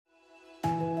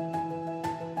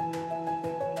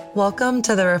Welcome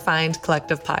to the Refined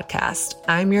Collective podcast.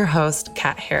 I'm your host,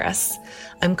 Kat Harris.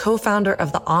 I'm co-founder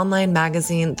of the online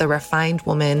magazine, The Refined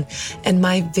Woman, and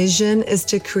my vision is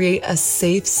to create a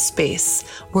safe space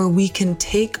where we can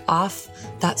take off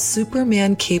that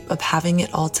Superman cape of having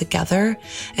it all together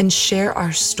and share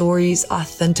our stories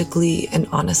authentically and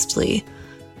honestly.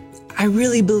 I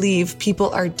really believe people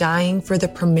are dying for the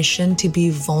permission to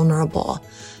be vulnerable,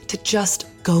 to just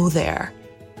go there.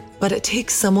 But it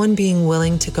takes someone being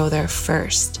willing to go there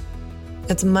first.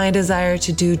 It's my desire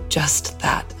to do just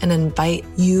that and invite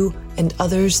you and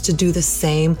others to do the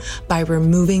same by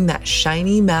removing that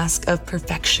shiny mask of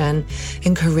perfection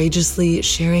and courageously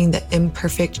sharing the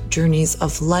imperfect journeys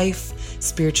of life,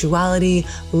 spirituality,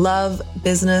 love,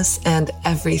 business, and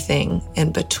everything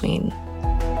in between.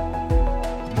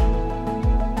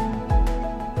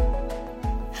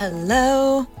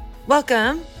 Hello,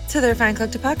 welcome to the Refined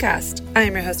Collective podcast. I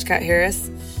am your host, Kat Harris.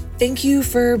 Thank you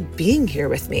for being here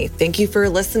with me. Thank you for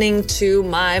listening to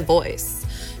my voice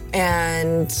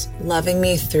and loving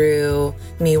me through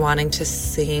me wanting to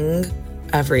sing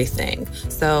everything.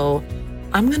 So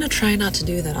I'm going to try not to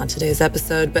do that on today's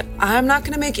episode, but I'm not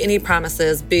going to make any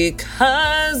promises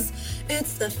because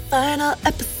it's the final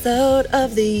episode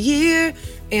of the year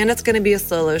and it's going to be a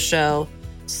solo show.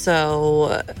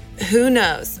 So who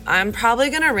knows? I'm probably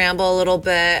going to ramble a little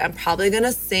bit. I'm probably going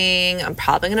to sing. I'm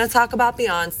probably going to talk about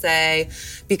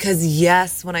Beyonce because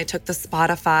yes, when I took the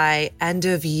Spotify end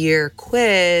of year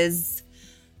quiz,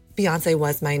 Beyonce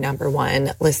was my number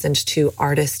one listened to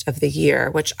artist of the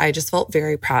year, which I just felt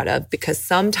very proud of because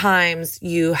sometimes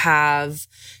you have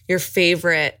your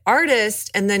favorite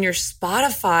artist and then your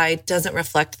Spotify doesn't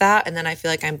reflect that. And then I feel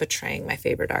like I'm betraying my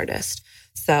favorite artist.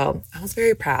 So I was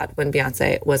very proud when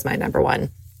Beyonce was my number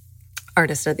one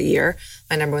artist of the year.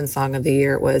 My number one song of the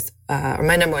year was,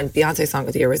 my number one Beyonce song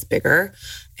of the year was Bigger.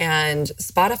 And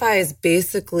Spotify has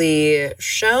basically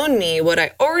shown me what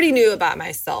I already knew about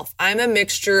myself. I'm a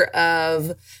mixture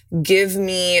of give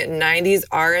me 90s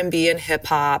R&B and hip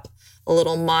hop, a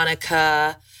little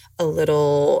Monica, a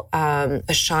little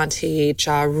Ashanti,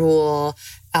 Ja Rule,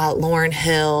 Lauryn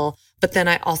Hill. But then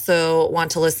I also want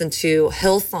to listen to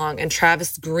Hillsong and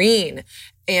Travis Green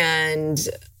and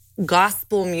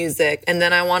gospel music. And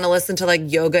then I want to listen to like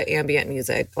yoga ambient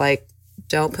music. Like,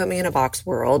 don't put me in a box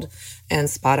world. And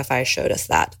Spotify showed us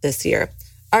that this year.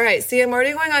 All right. See, I'm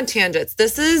already going on tangents.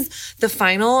 This is the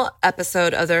final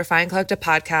episode of the Refined Collective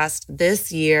podcast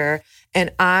this year.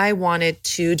 And I wanted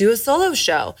to do a solo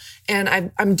show.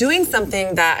 And I'm doing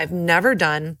something that I've never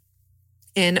done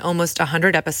in almost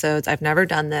 100 episodes. I've never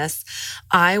done this.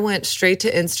 I went straight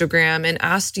to Instagram and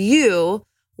asked you,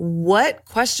 what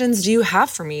questions do you have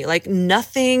for me? Like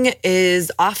nothing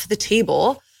is off the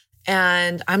table.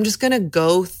 And I'm just going to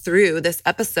go through this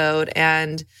episode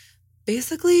and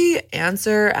basically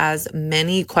answer as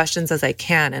many questions as I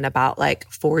can in about like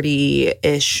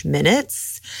 40-ish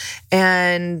minutes.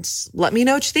 And let me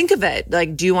know what you think of it.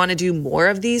 Like, do you want to do more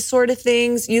of these sort of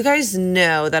things? You guys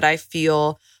know that I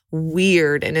feel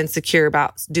weird and insecure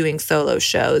about doing solo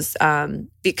shows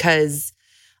because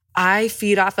I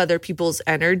feed off other people's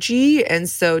energy. And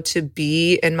so to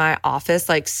be in my office,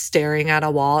 like staring at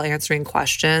a wall, answering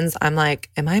questions, I'm like,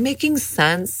 am I making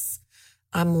sense?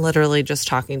 I'm literally just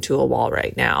talking to a wall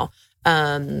right now.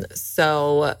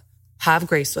 So have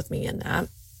grace with me in that.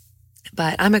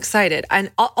 But I'm excited.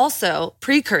 And also,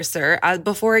 precursor,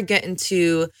 before I get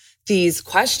into these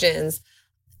questions,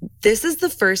 this is the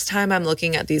first time I'm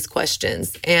looking at these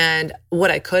questions. And what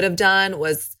I could have done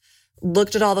was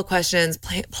looked at all the questions,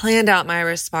 planned out my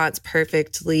response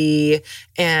perfectly,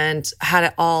 and had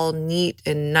it all neat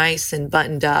and nice and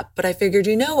buttoned up. But I figured,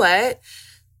 you know what?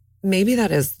 Maybe that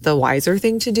is the wiser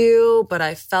thing to do. But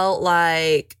I felt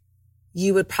like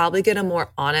you would probably get a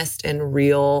more honest and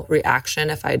real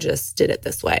reaction if I just did it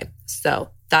this way.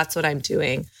 So that's what I'm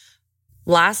doing.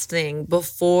 Last thing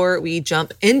before we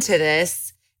jump into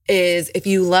this is if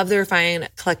you love the Refined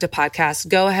Collective podcast,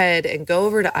 go ahead and go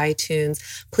over to iTunes.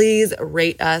 Please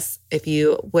rate us. If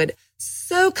you would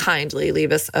so kindly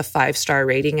leave us a 5-star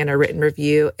rating and a written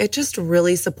review. It just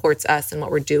really supports us and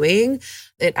what we're doing.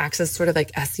 It acts as sort of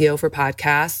like SEO for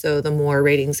podcasts. So the more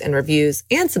ratings and reviews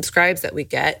and subscribes that we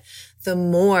get, the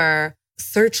more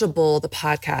searchable the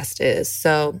podcast is.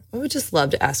 So I would just love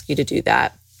to ask you to do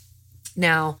that.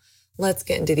 Now, let's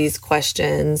get into these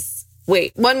questions.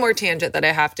 Wait, one more tangent that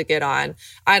I have to get on.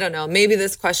 I don't know. Maybe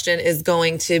this question is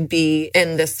going to be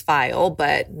in this file,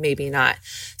 but maybe not.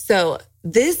 So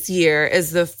this year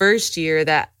is the first year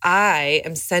that I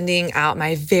am sending out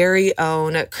my very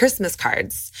own Christmas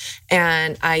cards.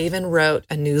 And I even wrote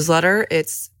a newsletter.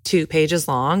 It's 2 pages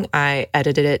long. I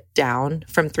edited it down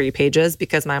from 3 pages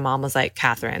because my mom was like,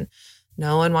 Catherine,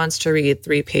 no one wants to read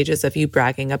 3 pages of you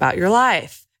bragging about your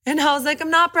life. And I was like,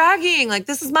 I'm not bragging. Like,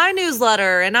 this is my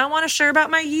newsletter and I want to share about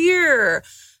my year.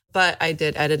 But I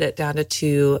did edit it down to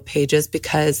 2 pages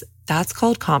because that's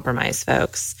called compromise,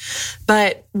 folks.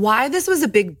 But why this was a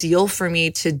big deal for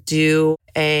me to do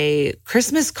a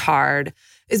Christmas card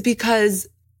is because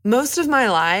most of my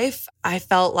life, I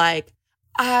felt like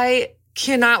I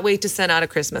cannot wait to send out a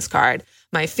Christmas card.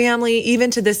 My family, even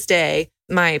to this day,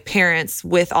 my parents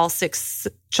with all 6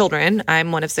 children,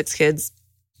 I'm one of 6 kids,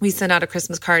 we send out a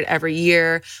Christmas card every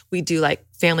year. We do like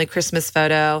family Christmas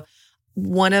photo.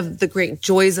 One of the great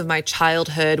joys of my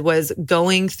childhood was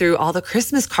going through all the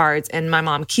Christmas cards, and my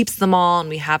mom keeps them all and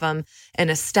we have them in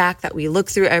a stack that we look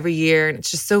through every year. And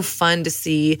it's just so fun to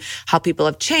see how people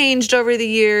have changed over the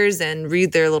years and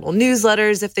read their little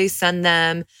newsletters if they send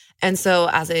them. And so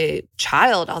as a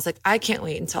child, I was like, I can't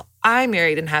wait until I'm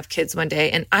married and have kids one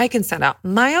day and I can send out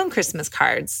my own Christmas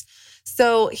cards.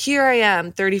 So here I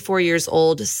am, 34 years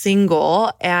old,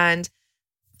 single, and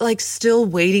like still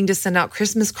waiting to send out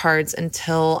Christmas cards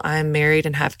until I'm married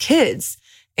and have kids.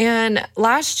 And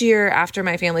last year, after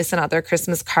my family sent out their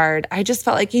Christmas card, I just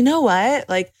felt like, you know what?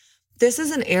 Like, this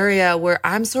is an area where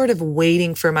I'm sort of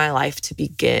waiting for my life to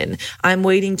begin. I'm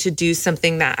waiting to do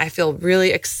something that I feel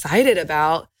really excited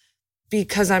about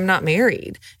because I'm not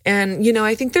married. And, you know,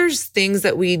 I think there's things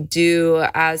that we do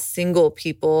as single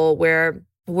people where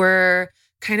we're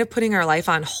kind of putting our life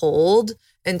on hold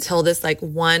until this like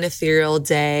one ethereal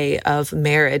day of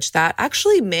marriage that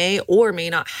actually may or may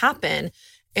not happen.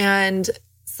 And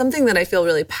something that I feel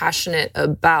really passionate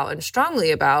about and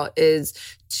strongly about is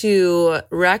to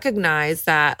recognize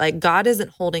that like God isn't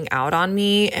holding out on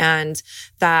me and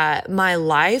that my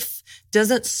life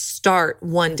doesn't start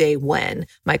one day when.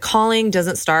 My calling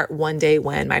doesn't start one day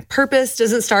when. My purpose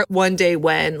doesn't start one day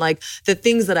when. Like the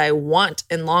things that I want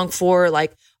and long for,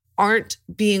 like aren't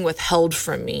being withheld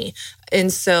from me.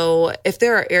 And so if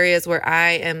there are areas where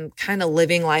I am kind of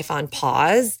living life on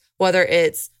pause, whether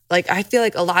it's like, I feel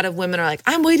like a lot of women are like,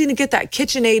 I'm waiting to get that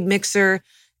KitchenAid mixer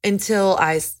until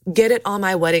I get it on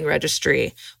my wedding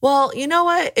registry. Well, you know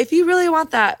what? If you really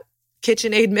want that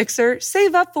KitchenAid mixer,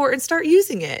 save up for it and start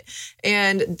using it.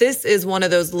 And this is one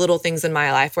of those little things in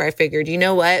my life where I figured, you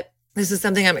know what? This is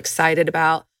something I'm excited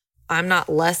about. I'm not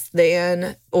less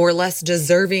than or less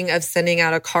deserving of sending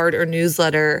out a card or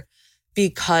newsletter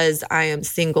because I am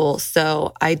single.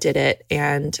 So I did it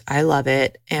and I love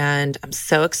it. And I'm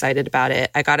so excited about it.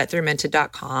 I got it through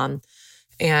minted.com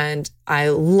and I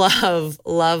love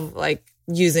like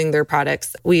using their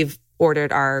products. We've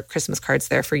ordered our Christmas cards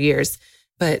there for years,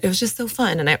 but it was just so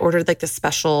fun. And I ordered like the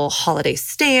special holiday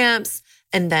stamps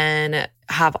and then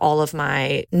have all of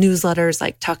my newsletters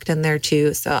like tucked in there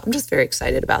too. So I'm just very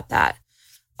excited about that.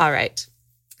 All right.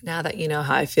 Now that you know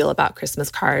how I feel about Christmas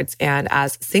cards and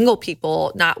as single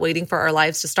people not waiting for our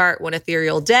lives to start one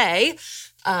ethereal day,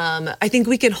 I think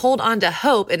we can hold on to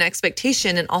hope and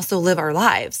expectation and also live our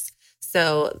lives.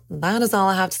 So that is all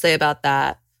I have to say about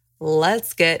that.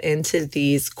 Let's get into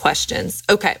these questions.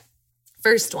 Okay.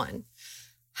 First one.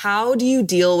 How do you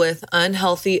deal with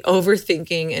unhealthy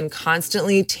overthinking and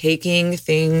constantly taking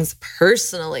things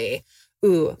personally?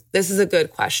 Ooh, this is a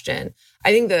good question.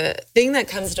 I think the thing that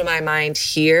comes to my mind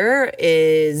here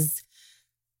is,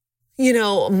 you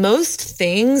know, most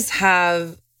things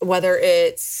have, whether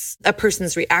it's a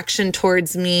person's reaction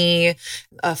towards me,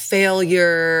 a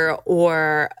failure,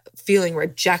 or feeling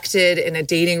rejected in a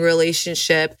dating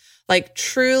relationship, like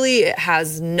truly it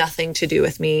has nothing to do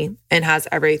with me and has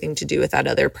everything to do with that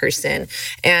other person.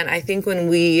 And I think when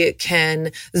we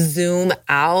can zoom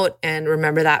out and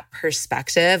remember that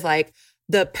perspective, like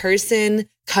the person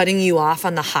cutting you off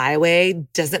on the highway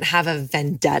doesn't have a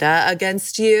vendetta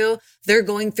against you. They're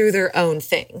going through their own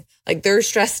thing. Like they're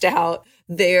stressed out.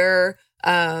 They're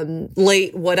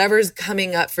late, whatever's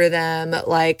coming up for them,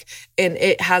 like, and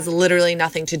it has literally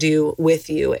nothing to do with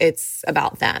you. It's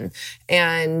about them.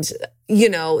 And, you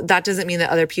know, that doesn't mean that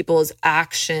other people's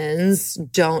actions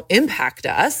don't impact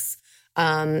us.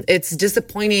 It's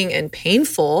disappointing and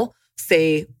painful,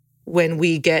 say, when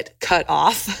we get cut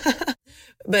off.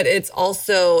 But it's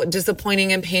also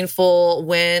disappointing and painful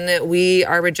when we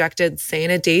are rejected, say,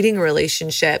 in a dating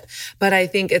relationship. But I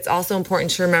think it's also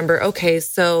important to remember, okay,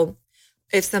 so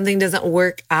if something doesn't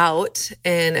work out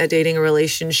in a dating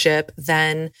relationship,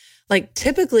 then like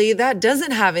typically that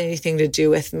doesn't have anything to do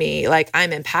with me. Like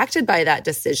I'm impacted by that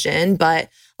decision, but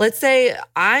let's say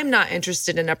I'm not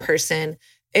interested in a person.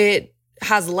 It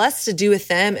has less to do with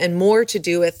them and more to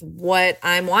do with what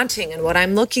I'm wanting and what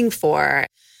I'm looking for.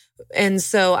 And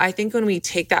so I think when we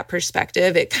take that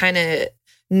perspective, it kind of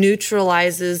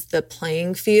neutralizes the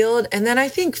playing field. And then I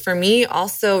think for me,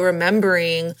 also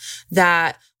remembering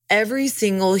that every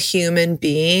single human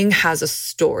being has a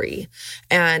story,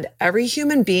 and every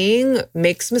human being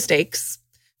makes mistakes.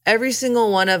 Every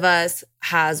single one of us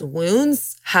has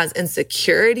wounds, has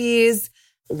insecurities.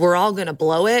 We're all going to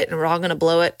blow it, and we're all going to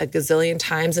blow it a gazillion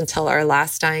times until our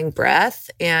last dying breath.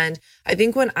 And I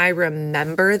think when I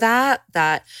remember that,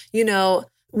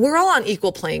 we're all on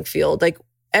equal playing field. Like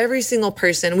every single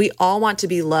person, we all want to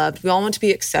be loved. We all want to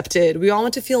be accepted. We all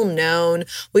want to feel known.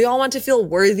 We all want to feel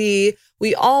worthy.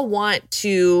 We all want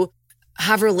to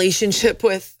have a relationship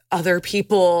with other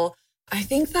people. I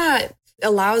think that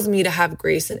allows me to have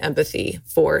grace and empathy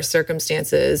for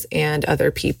circumstances and other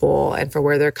people and for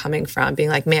where they're coming from, being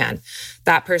like, man,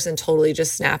 that person totally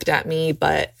just snapped at me,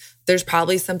 but there's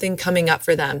probably something coming up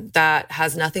for them that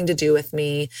has nothing to do with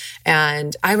me.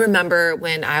 And I remember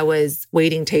when I was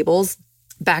waiting tables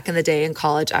back in the day in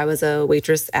college, I was a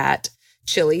waitress at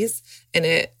Chili's, and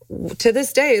it to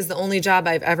this day is the only job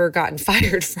I've ever gotten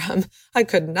fired from. I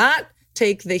could not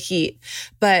take the heat.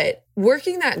 But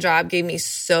working that job gave me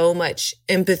so much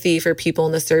empathy for people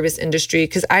in the service industry,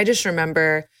 because I just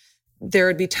remember there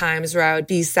would be times where I would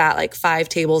be sat like 5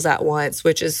 tables at once,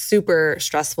 which is super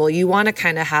stressful. You want to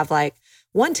kind of have like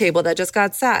one table that just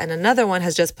got sat and another one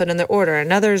has just put in their order.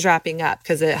 Another is wrapping up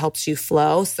because it helps you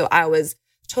flow. So I was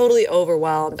totally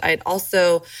overwhelmed. I'd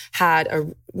also had a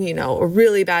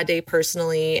really bad day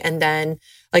personally. And then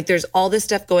like there's all this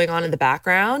stuff going on in the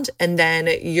background, and then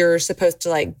you're supposed to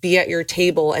like be at your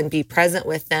table and be present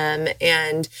with them.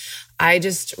 And I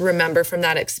just remember from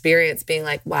that experience being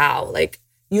like, wow, like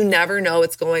you never know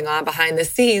what's going on behind the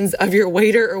scenes of your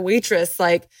waiter or waitress.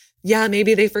 Like, yeah,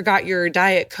 maybe they forgot your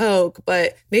Diet Coke,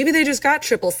 but maybe they just got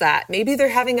triple sat. Maybe they're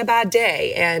having a bad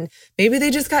day, and maybe they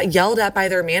just got yelled at by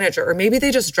their manager, or maybe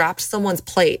they just dropped someone's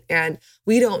plate and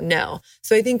we don't know.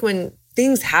 So I think when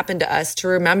things happen to us, to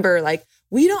remember like,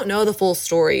 we don't know the full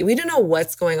story. We don't know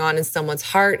what's going on in someone's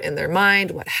heart and their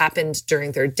mind, what happened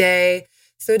during their day.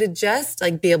 So to just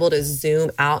like be able to zoom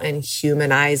out and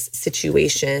humanize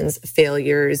situations,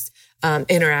 failures,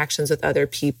 interactions with other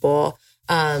people,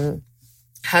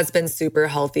 has been super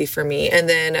healthy for me. And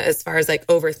then as far as like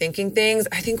overthinking things,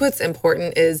 I think what's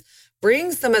important is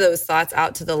bring some of those thoughts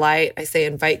out to the light. I say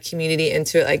invite community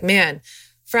into it. Like, man,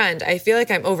 friend, I feel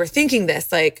like I'm overthinking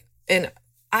this. Like, and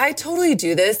I totally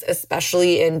do this,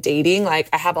 especially in dating. Like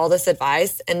I have all this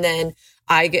advice, and then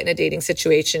I get in a dating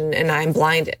situation and I'm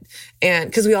blinded. And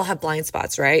because we all have blind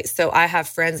spots, right? So I have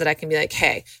friends that I can be like,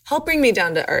 hey, help bring me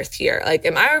down to earth here. Like,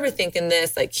 am I overthinking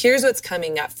this? Like, here's what's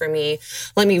coming up for me.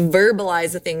 Let me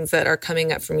verbalize the things that are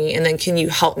coming up for me. And then can you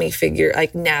help me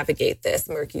navigate this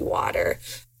murky water?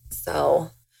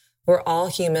 So we're all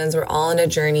humans. We're all on a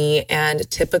journey. And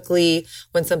typically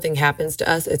when something happens to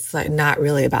us, it's like not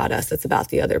really about us. It's about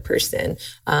the other person.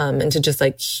 And to just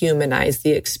like humanize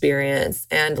the experience.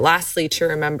 And lastly, to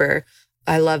remember,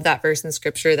 I love that verse in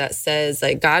scripture that says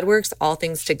like God works all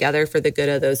things together for the good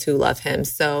of those who love him.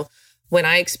 So when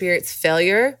I experience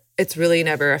failure, it's really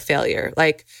never a failure.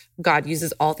 Like God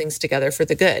uses all things together for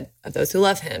the good of those who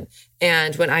love him.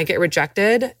 And when I get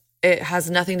rejected, it has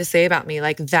nothing to say about me.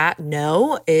 Like that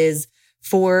no is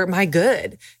for my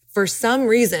good for some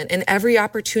reason. And every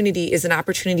opportunity is an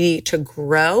opportunity to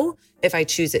grow if I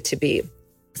choose it to be.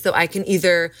 So I can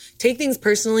either take things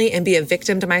personally and be a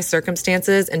victim to my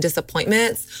circumstances and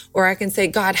disappointments, or I can say,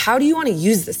 God, how do you want to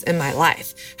use this in my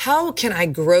life? How can I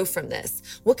grow from this?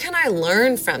 What can I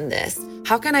learn from this?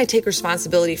 How can I take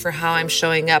responsibility for how I'm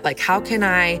showing up? Like, how can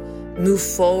I move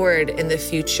forward in the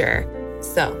future?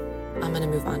 So I'm going to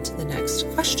move on to the next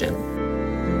question.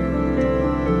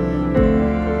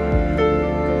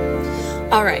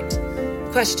 All right.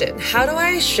 Question. How do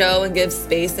I show and give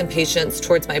space and patience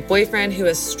towards my boyfriend who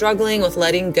is struggling with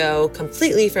letting go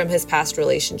completely from his past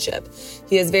relationship?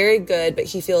 He is very good, but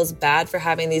he feels bad for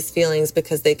having these feelings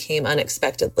because they came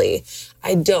unexpectedly.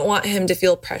 I don't want him to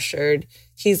feel pressured.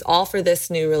 He's all for this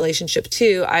new relationship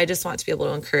too. I just want to be able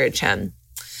to encourage him.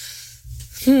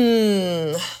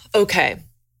 Okay.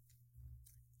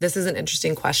 This is an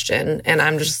interesting question, and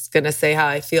I'm just going to say how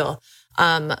I feel.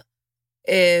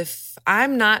 If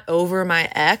I'm not over my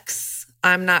ex,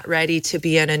 I'm not ready to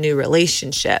be in a new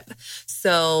relationship.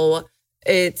 So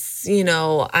it's,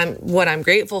 what I'm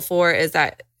grateful for is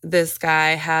that this guy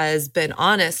has been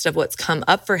honest of what's come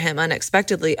up for him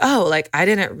unexpectedly. Oh, like I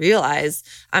didn't realize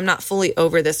I'm not fully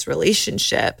over this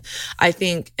relationship. I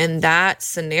think in that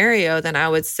scenario, then I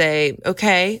would say,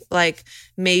 okay, like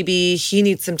maybe he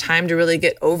needs some time to really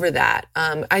get over that.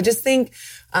 I just think,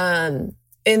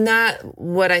 in that,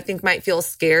 what I think might feel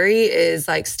scary is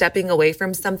like stepping away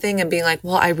from something and being like,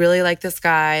 well, I really like this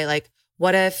guy. Like,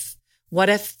 what if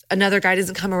another guy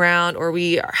doesn't come around, or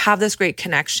we have this great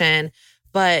connection,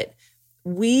 but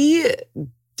we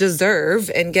deserve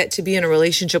and get to be in a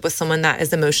relationship with someone that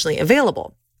is emotionally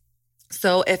available.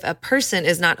 So if a person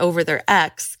is not over their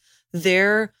ex,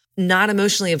 they're not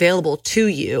emotionally available to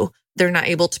you. They're not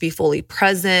able to be fully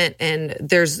present, and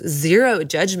there's zero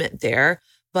judgment there.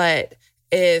 But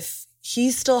if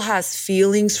he still has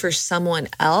feelings for someone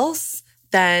else,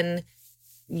 then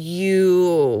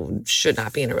you should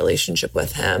not be in a relationship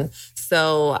with him.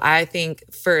 So I think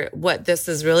for what this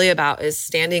is really about is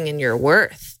standing in your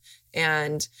worth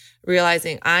and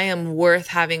realizing I am worth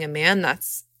having a man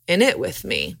that's in it with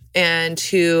me, and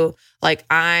who, like,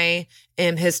 I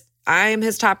am his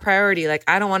top priority. Like,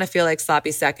 I don't want to feel like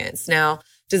sloppy seconds. Now,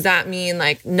 does that mean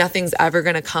like nothing's ever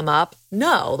going to come up?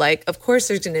 No, like, of course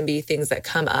there's going to be things that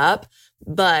come up,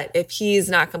 but if he's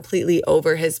not completely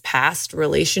over his past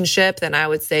relationship, then I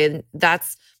would say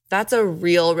that's a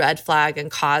real red flag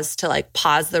and cause to like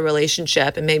pause the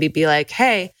relationship and maybe be like,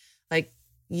 hey, like,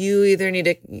 you either need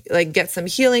to like get some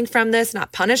healing from this,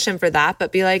 not punish him for that,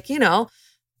 but be like,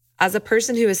 as a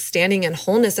person who is standing in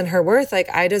wholeness in her worth, like,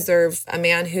 I deserve a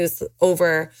man who's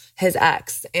over his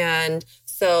ex. And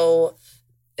so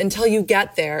until you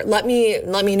get there, let me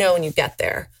know when you get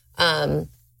there.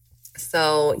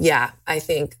 So yeah, I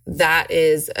think that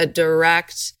is a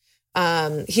direct,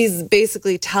 he's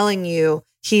basically telling you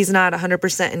he's not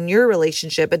 100% in your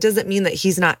relationship. It doesn't mean that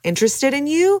he's not interested in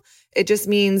you. It just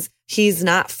means he's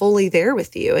not fully there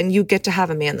with you, and you get to have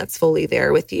a man that's fully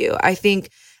there with you. I think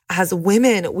as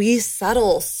women, we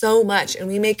settle so much and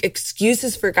we make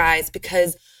excuses for guys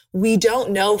because we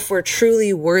don't know if we're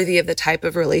truly worthy of the type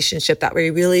of relationship that we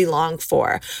really long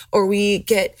for, or we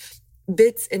get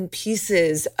bits and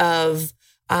pieces of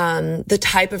the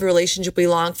type of relationship we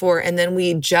long for, and then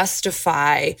we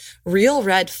justify real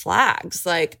red flags.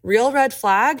 Like, real red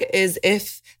flag is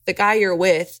if the guy you're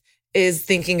with is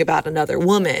thinking about another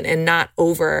woman and not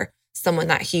over someone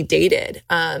that he dated.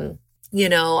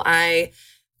 I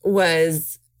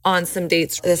was on some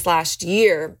dates this last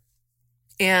year,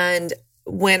 and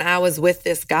when I was with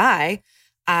this guy,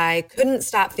 I couldn't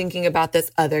stop thinking about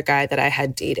this other guy that I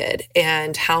had dated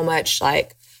and how much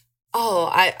like,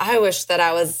 I wish that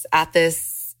I was at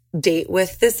this date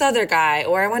with this other guy,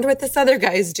 or I wonder what this other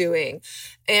guy is doing.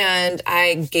 And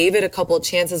I gave it a couple of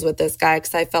chances with this guy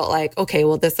because I felt like, okay,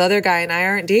 well, this other guy and I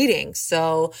aren't dating.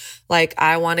 So like,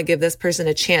 I want to give this person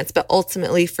a chance. But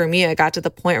ultimately for me, I got to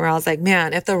the point where I was like,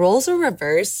 man, if the roles were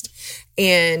reversed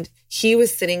and he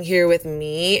was sitting here with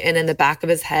me and in the back of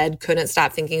his head couldn't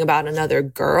stop thinking about another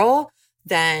girl,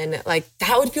 then like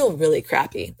that would feel really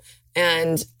crappy.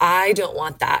 And I don't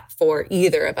want that for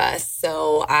either of us.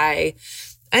 So I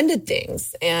ended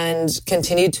things and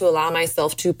continued to allow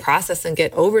myself to process and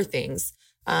get over things.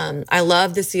 I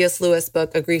love the C.S. Lewis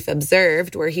book, A Grief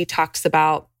Observed, where he talks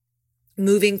about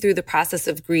moving through the process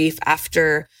of grief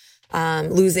after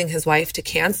losing his wife to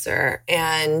cancer.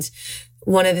 And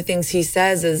one of the things he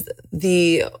says is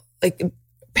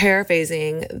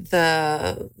paraphrasing,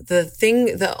 the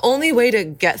only way to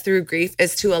get through grief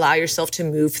is to allow yourself to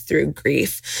move through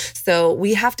grief. So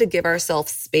we have to give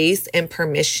ourselves space and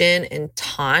permission and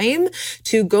time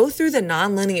to go through the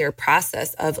nonlinear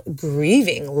process of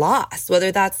grieving loss,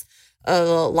 whether that's a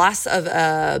loss of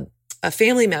a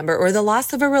family member or the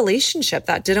loss of a relationship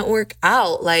that didn't work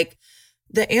out. Like,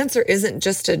 the answer isn't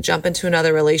just to jump into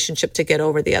another relationship to get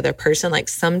over the other person. Like,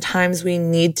 sometimes we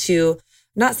need to,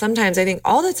 not sometimes, I think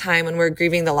all the time when we're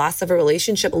grieving the loss of a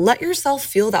relationship, let yourself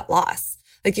feel that loss.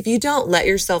 Like, if you don't let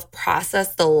yourself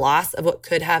process the loss of what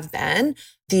could have been,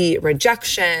 the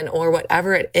rejection or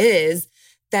whatever it is,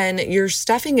 then you're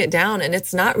stuffing it down and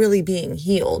it's not really being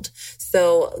healed.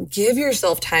 So give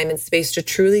yourself time and space to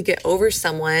truly get over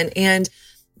someone. And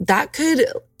that could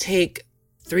take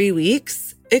 3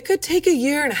 weeks. It could take a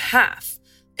year and a half.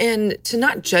 And to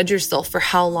not judge yourself for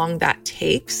how long that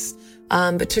takes,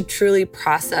 but to truly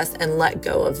process and let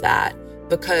go of that,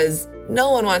 because no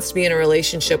one wants to be in a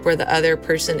relationship where the other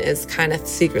person is kind of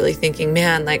secretly thinking,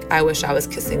 man, like, I wish I was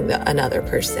kissing another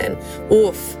person.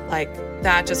 Oof, like,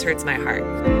 that just hurts my heart.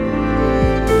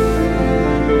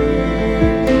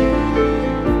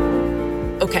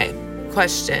 Okay,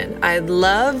 question. I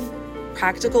love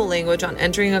practical language on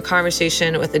entering a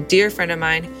conversation with a dear friend of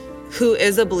mine who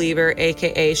is a believer,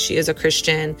 aka she is a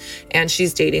Christian, and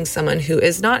she's dating someone who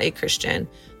is not a Christian.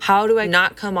 How do I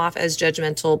not come off as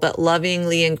judgmental, but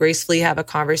lovingly and gracefully have a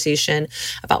conversation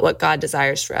about what God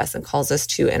desires for us and calls us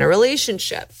to in a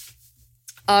relationship?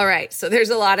 All right, so there's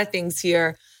a lot of things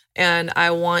here. And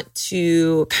I want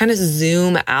to kind of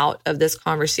zoom out of this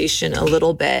conversation a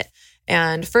little bit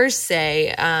and first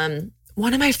say,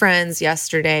 one of my friends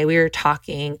yesterday, we were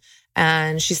talking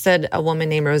and she said, a woman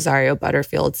named Rosario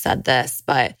Butterfield said this,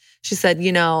 but she said,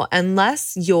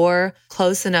 unless you're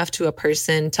close enough to a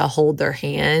person to hold their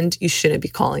hand, you shouldn't be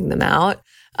calling them out.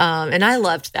 And I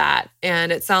loved that.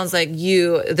 And it sounds like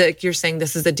you're saying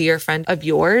this is a dear friend of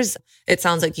yours. It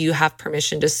sounds like you have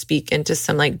permission to speak into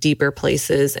some like deeper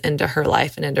places into her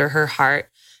life and into her heart.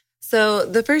 So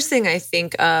the first thing I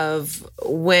think of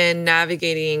when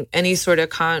navigating any sort of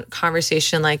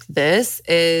conversation like this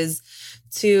is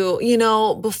to,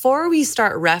 before we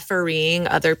start refereeing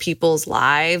other people's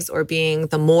lives or being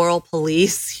the moral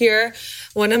police here,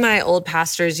 one of my old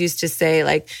pastors used to say,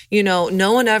 like,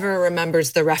 no one ever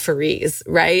remembers the referees,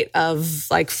 right, of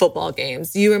like football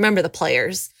games. You remember the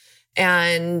players.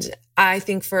 And I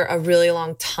think for a really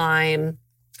long time,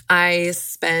 I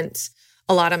spent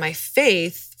a lot of my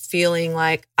faith feeling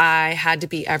like I had to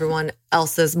be everyone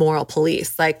else's moral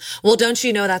police. Like, well, don't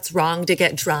you know that's wrong to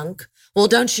get drunk? Well,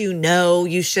 don't you know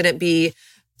you shouldn't be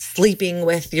sleeping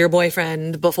with your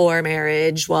boyfriend before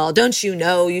marriage? Well, don't you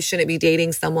know you shouldn't be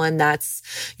dating someone that's,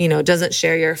 doesn't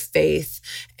share your faith?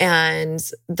 And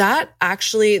that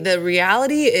actually, the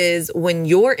reality is when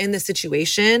you're in the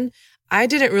situation, I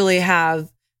didn't really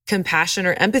have compassion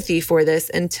or empathy for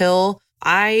this until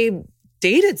I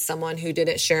dated someone who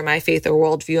didn't share my faith or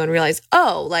worldview and realized,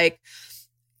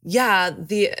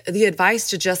 the advice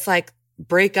to just like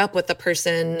break up with the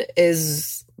person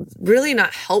is really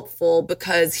not helpful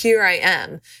because here I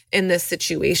am in this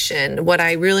situation. What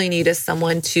I really need is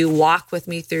someone to walk with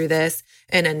me through this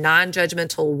in a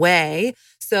non-judgmental way.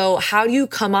 So how do you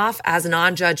come off as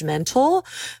non-judgmental?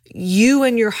 You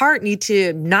in your heart need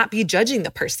to not be judging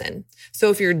the person.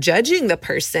 So if you're judging the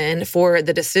person for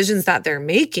the decisions that they're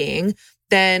making,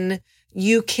 then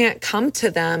you can't come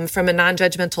to them from a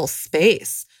non-judgmental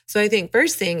space. So I think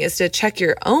first thing is to check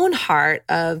your own heart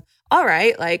of, all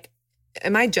right, like,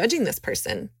 am I judging this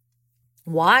person?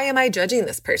 Why am I judging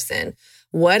this person?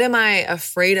 What am I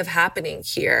afraid of happening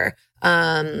here?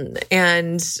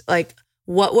 And like,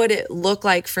 what would it look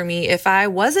like for me if I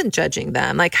wasn't judging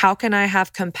them? Like, how can I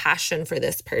have compassion for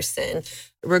this person,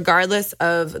 regardless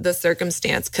of the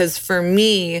circumstance? Because for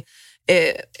me,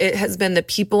 it has been the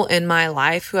people in my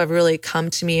life who have really come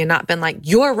to me and not been like,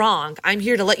 you're wrong. I'm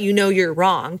here to let you know you're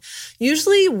wrong.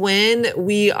 Usually when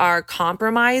we are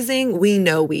compromising, we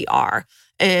know we are,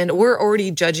 and we're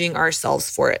already judging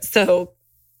ourselves for it. So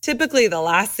typically the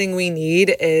last thing we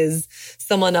need is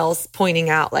someone else pointing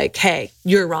out like, hey,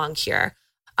 you're wrong here.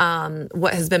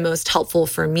 What has been most helpful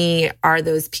for me are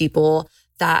those people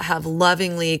that have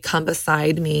lovingly come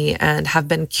beside me and have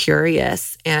been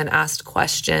curious and asked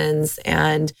questions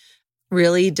and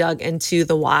really dug into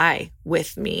the why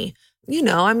with me.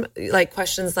 I'm like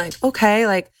questions like, okay,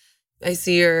 like I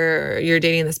see you're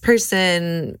dating this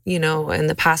person, in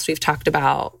the past we've talked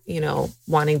about,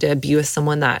 wanting to be with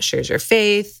someone that shares your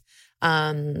faith.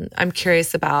 I'm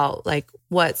curious about like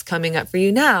what's coming up for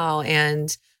you now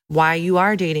and why you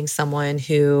are dating someone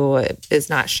who is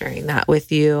not sharing that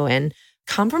with you, and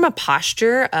come from a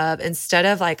posture of, instead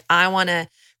of like, I want to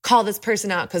call this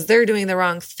person out because they're doing the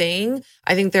wrong thing.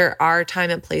 I think there are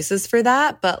time and places for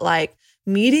that, but like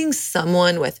meeting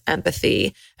someone with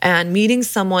empathy and meeting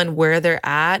someone where they're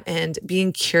at and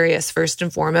being curious first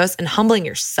and foremost and humbling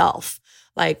yourself.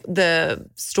 Like the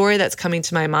story that's coming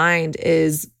to my mind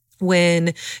is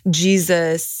when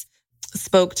Jesus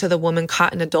spoke to the woman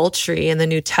caught in adultery in the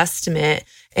New Testament,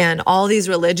 and all these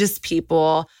religious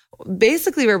people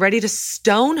basically were ready to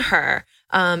stone her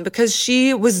because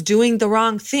she was doing the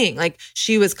wrong thing. Like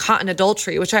she was caught in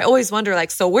adultery, which I always wonder,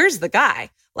 like, so where's the guy?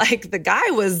 Like the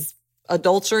guy was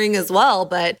adultering as well,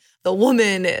 but the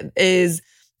woman is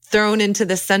thrown into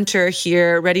the center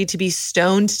here, ready to be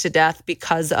stoned to death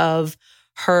because of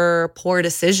her poor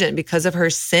decision, because of her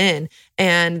sin.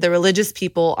 And the religious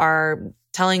people are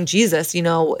telling Jesus,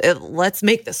 let's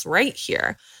make this right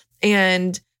here.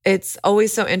 And it's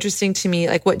always so interesting to me,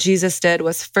 like what Jesus did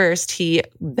was first, he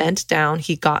bent down,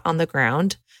 he got on the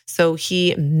ground. So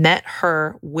he met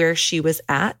her where she was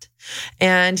at.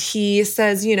 And he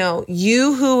says,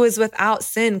 you who is without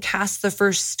sin, cast the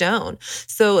first stone.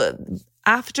 So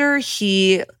after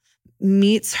he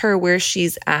meets her where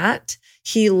she's at,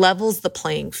 he levels the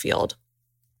playing field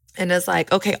and is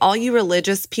like, okay, all you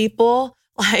religious people,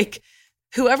 like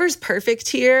whoever's perfect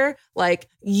here, like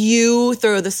you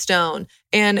throw the stone.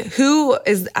 And who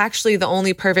is actually the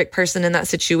only perfect person in that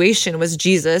situation was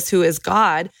Jesus, who is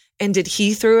God. And did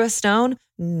he throw a stone?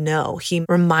 No, he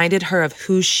reminded her of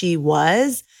who she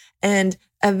was and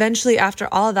eventually after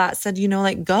all of that said,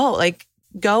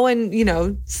 go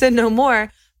and, sin no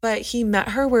more. But he met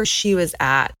her where she was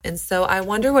at. And so I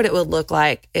wonder what it would look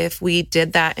like if we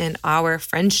did that in our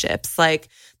friendships, like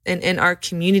in our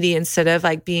community, instead of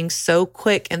like being so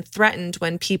quick and threatened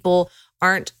when people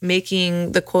aren't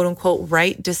making the quote unquote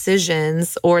right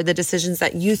decisions, or the decisions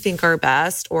that you think are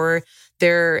best, or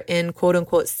they're in quote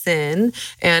unquote sin.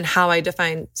 And how I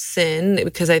define sin,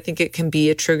 because I think it can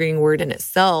be a triggering word in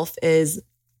itself, is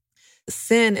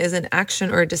sin is an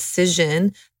action or a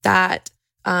decision that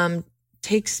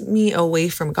takes me away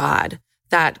from God,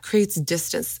 that creates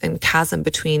distance and chasm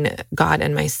between God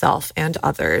and myself and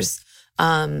others.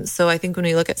 So I think when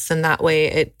we look at sin that way,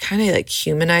 it kind of like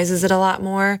humanizes it a lot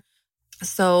more.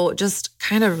 So just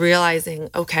kind of realizing,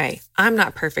 okay, I'm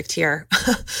not perfect here.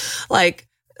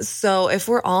 So if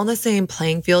we're all on the same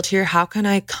playing field here, how can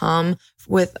I come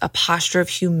with a posture of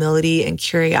humility and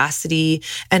curiosity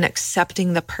and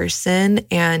accepting the person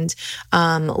and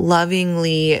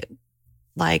lovingly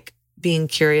being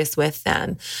curious with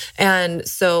them? And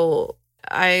so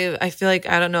I feel like,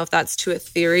 I don't know if that's too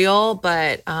ethereal,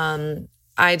 but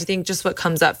I think just what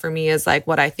comes up for me is like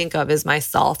what I think of as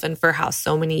myself, and for how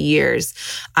so many years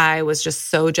I was just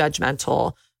so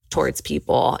judgmental towards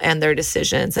people and their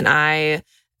decisions. And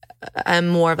I'm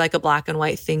more of like a black and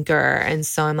white thinker. And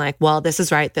so I'm like, well, this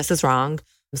is right, this is wrong.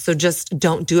 So just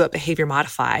don't do it, behavior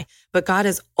modify. But God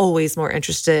is always more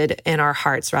interested in our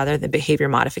hearts rather than behavior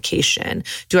modification.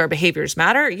 Do our behaviors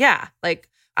matter? Yeah. Like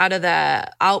out of the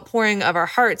outpouring of our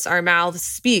hearts, our mouths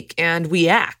speak and we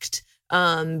act.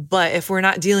 But if we're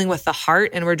not dealing with the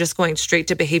heart and we're just going straight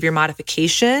to behavior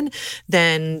modification,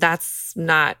 then that's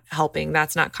not helping.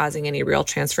 That's not causing any real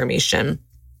transformation.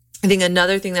 I think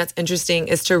another thing that's interesting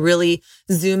is to really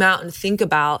zoom out and think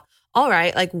about, all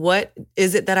right, like what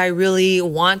is it that I really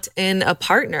want in a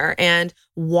partner? And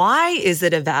why is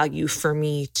it a value for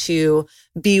me to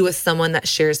be with someone that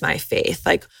shares my faith?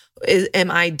 Like, am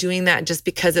I doing that just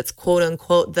because it's quote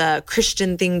unquote the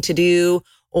Christian thing to do,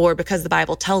 or because the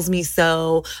Bible tells me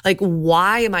so? Like,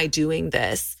 why am I doing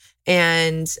this?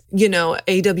 And,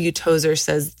 A.W. Tozer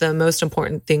says the most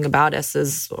important thing about us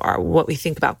is what we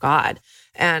think about God.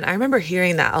 And I remember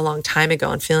hearing that a long time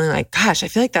ago and feeling like, gosh, I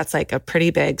feel like that's like a pretty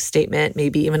big statement,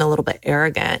 maybe even a little bit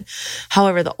arrogant.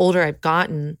 However, the older I've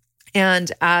gotten, and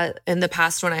in the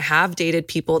past, when I have dated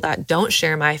people that don't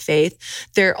share my faith,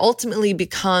 there ultimately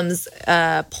becomes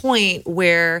a point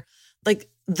where like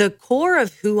the core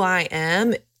of who I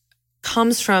am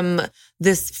comes from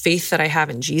this faith that I have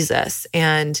in Jesus.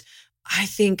 And I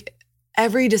think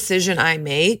every decision I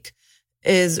make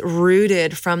is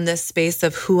rooted from this space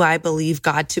of who I believe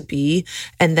God to be,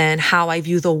 and then how I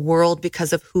view the world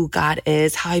because of who God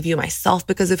is, how I view myself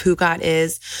because of who God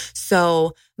is.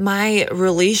 So my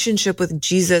relationship with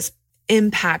Jesus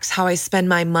impacts how I spend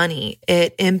my money.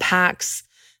 It impacts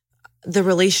the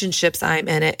relationships I'm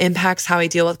in. It impacts how I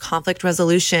deal with conflict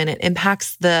resolution. It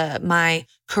impacts my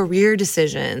career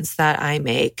decisions that I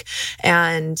make.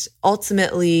 And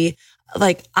ultimately,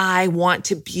 like, I want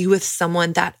to be with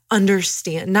someone that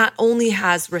not only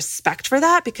has respect for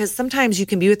that, because sometimes you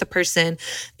can be with a person,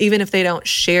 even if they don't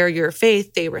share your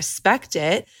faith, they respect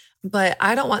it. But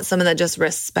I don't want someone that just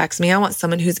respects me. I want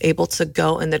someone who's able to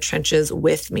go in the trenches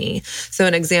with me. So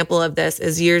an example of this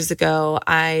is years ago,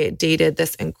 I dated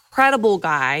this incredible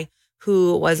guy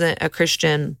who wasn't a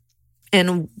Christian.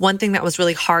 And one thing that was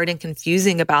really hard and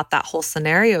confusing about that whole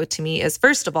scenario to me is,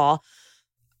 first of all,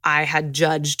 I had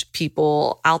judged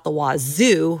people out the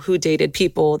wazoo who dated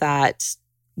people that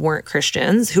weren't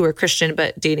Christians, who were Christian,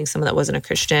 but dating someone that wasn't a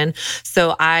Christian.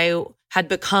 So I had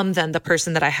become then the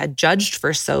person that I had judged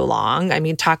for so long. I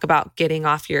mean, talk about getting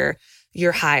off your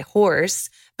high horse.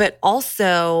 But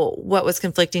also what was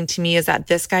conflicting to me is that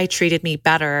this guy treated me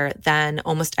better than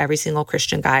almost every single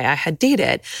Christian guy I had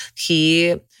dated.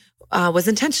 He was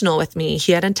intentional with me.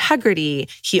 He had integrity.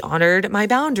 He honored my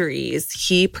boundaries.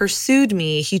 He pursued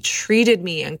me. He treated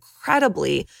me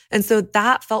incredibly. And so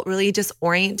that felt really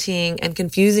disorienting and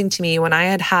confusing to me when I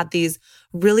had had these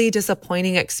really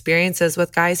disappointing experiences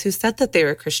with guys who said that they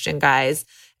were Christian guys.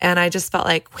 And I just felt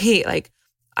like, wait, like,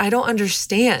 I don't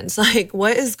understand. Like,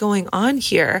 what is going on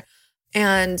here?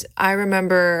 And I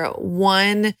remember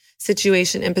one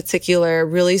situation in particular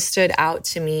really stood out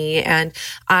to me. And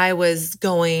I was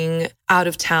going out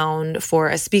of town for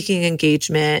a speaking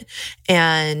engagement.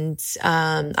 And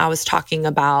I was talking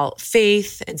about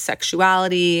faith and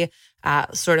sexuality,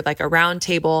 sort of like a round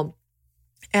table.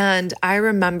 And I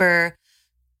remember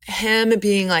him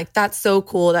being like, that's so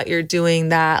cool that you're doing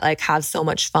that. Like, have so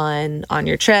much fun on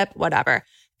your trip, whatever.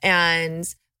 And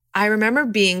I remember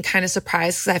being kind of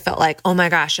surprised because I felt like, oh my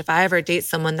gosh, if I ever date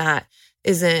someone that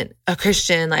isn't a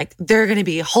Christian, like they're going to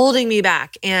be holding me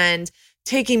back and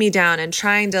taking me down and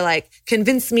trying to like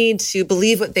convince me to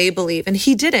believe what they believe. And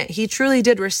he didn't. He truly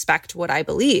did respect what I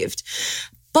believed,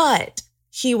 but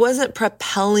he wasn't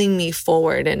propelling me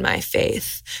forward in my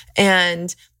faith.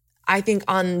 And I think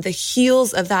on the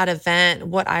heels of that event,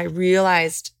 what I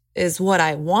realized is what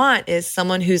I want is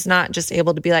someone who's not just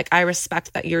able to be like, I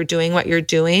respect that you're doing what you're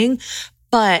doing,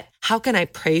 but how can I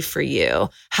pray for you?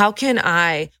 How can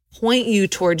I point you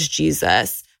towards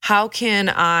Jesus? How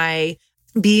can I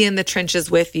be in the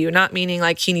trenches with you? Not meaning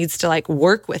like he needs to like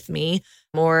work with me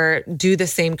or do the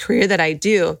same career that I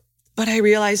do. But I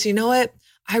realized, you know what?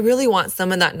 I really want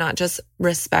someone that not just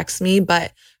respects me,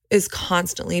 but is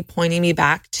constantly pointing me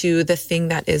back to the thing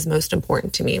that is most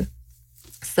important to me.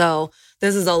 So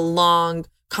this is a long,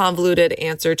 convoluted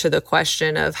answer to the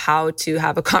question of how to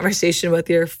have a conversation with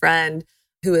your friend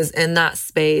who is in that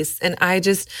space. And I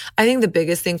think the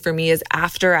biggest thing for me is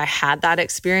after I had that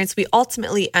experience, we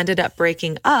ultimately ended up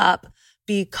breaking up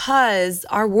because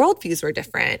our worldviews were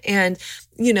different. And,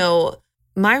 you know,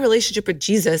 my relationship with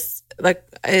Jesus like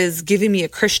is giving me a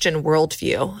Christian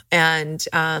worldview.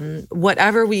 And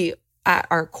whatever we at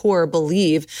our core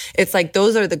believe, it's like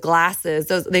those are the glasses.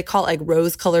 Those they call it like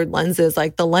rose-colored lenses.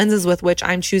 Like the lenses with which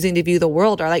I'm choosing to view the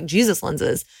world are like Jesus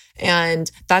lenses.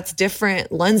 And that's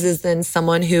different lenses than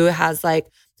someone who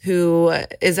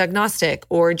is agnostic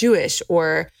or Jewish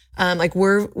or like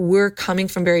we're coming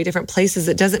from very different places.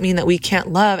 It doesn't mean that we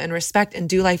can't love and respect and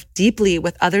do life deeply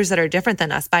with others that are different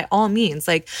than us by all means.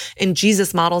 Like, and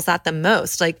Jesus models that the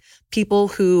most. Like people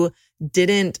who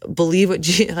didn't believe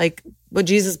what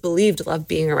Jesus believed loved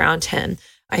being around him.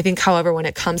 I think, however, when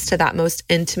it comes to that most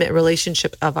intimate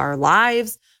relationship of our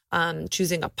lives,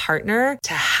 choosing a partner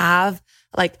to have,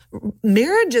 like,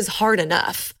 marriage is hard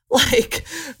enough. Like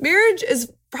marriage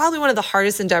is probably one of the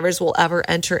hardest endeavors we'll ever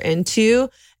enter into.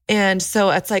 And so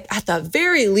it's like, at the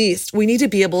very least, we need to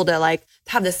be able to like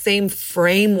have the same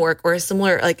framework or a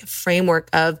similar like framework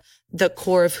of the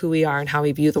core of who we are and how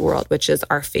we view the world, which is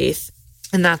our faith.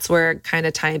 And that's where kind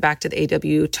of tying back to the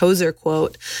A.W. Tozer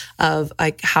quote of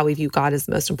like how we view God is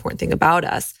the most important thing about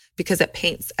us, because it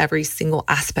paints every single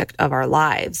aspect of our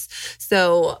lives.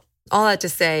 So all that to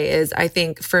say is, I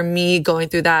think for me going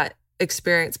through that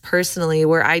experience personally,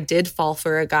 where I did fall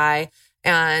for a guy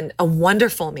and a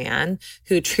wonderful man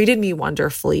who treated me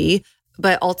wonderfully,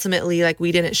 but ultimately like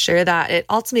we didn't share that. It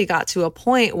ultimately got to a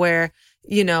point where,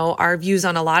 you know, our views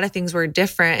on a lot of things were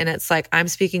different. And it's like, I'm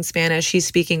speaking Spanish, he's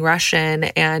speaking Russian,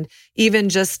 and even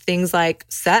just things like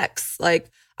sex. Like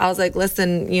I was like,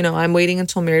 listen, you know, I'm waiting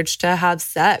until marriage to have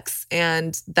sex.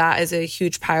 And that is a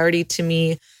huge priority to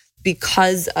me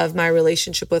because of my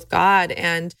relationship with God.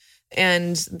 And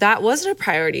that wasn't a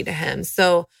priority to him.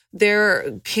 So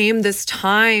there came this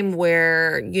time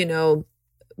where, you know,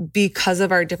 because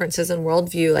of our differences in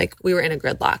worldview, like we were in a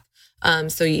gridlock.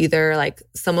 So you either like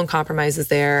someone compromises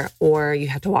there or you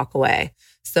have to walk away.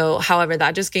 So, however,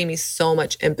 that just gave me so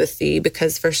much empathy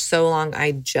because for so long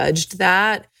I judged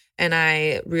that. And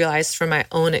I realized from my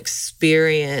own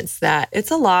experience that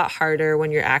it's a lot harder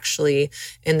when you're actually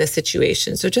in the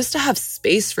situation. So just to have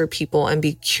space for people and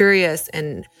be curious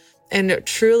and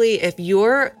truly, if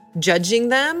you're judging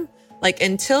them, like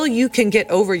until you can get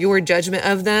over your judgment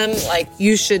of them, like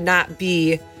you should not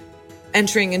be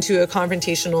entering into a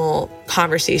confrontational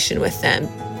conversation with them.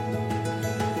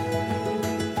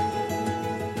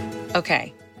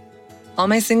 Okay, all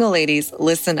my single ladies,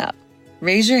 listen up.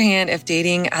 Raise your hand if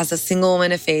dating as a single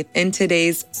woman of faith in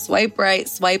today's swipe right,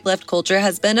 swipe left culture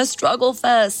has been a struggle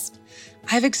fest.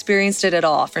 I've experienced it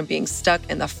all, from being stuck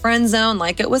in the friend zone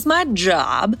like it was my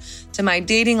job, to my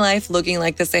dating life looking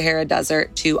like the Sahara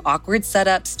Desert, to awkward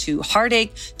setups, to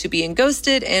heartache, to being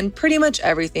ghosted, and pretty much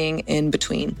everything in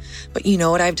between. But you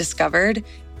know what I've discovered?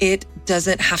 It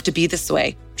doesn't have to be this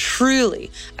way.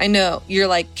 Truly. I know you're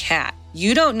like, Kat,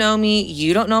 you don't know me,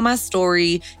 you don't know my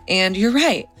story, and you're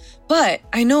right. But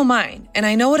I know mine, and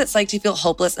I know what it's like to feel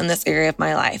hopeless in this area of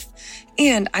my life.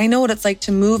 And I know what it's like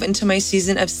to move into my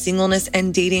season of singleness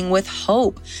and dating with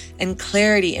hope and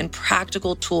clarity and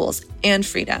practical tools and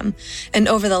freedom. And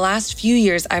over the last few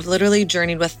years, I've literally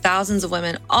journeyed with thousands of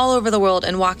women all over the world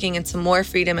and walking into more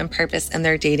freedom and purpose in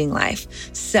their dating life.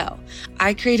 So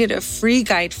I created a free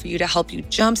guide for you to help you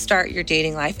jumpstart your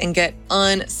dating life and get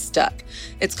unstuck.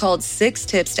 It's called 6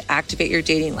 Tips to Activate Your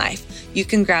Dating Life. You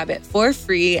can grab it for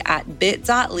free at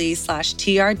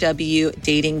bit.ly/TRW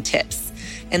dating tips.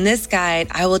 In this guide,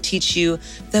 I will teach you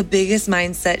the biggest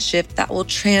mindset shift that will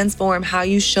transform how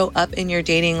you show up in your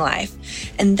dating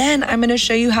life. And then I'm going to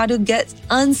show you how to get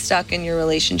unstuck in your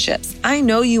relationships. I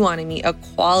know you want to meet a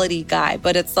quality guy,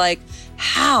 but it's like,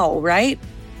 how, right?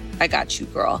 I got you,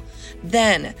 girl.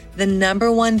 Then the number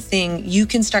one thing you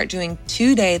can start doing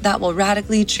today that will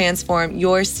radically transform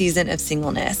your season of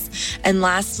singleness. And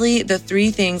lastly, the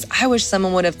 3 things I wish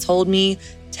someone would have told me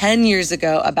 10 years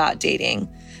ago about dating.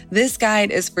 This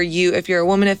guide is for you if you're a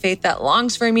woman of faith that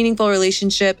longs for a meaningful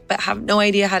relationship but have no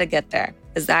idea how to get there.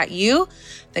 Is that you?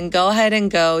 Then go ahead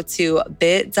and go to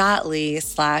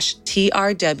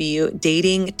bit.ly/TRW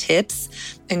dating tips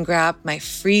and grab my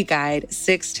free guide,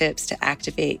 6 tips to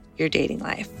activate your dating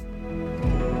life.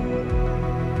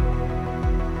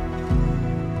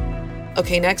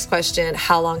 Okay, next question.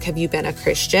 How long have you been a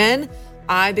Christian?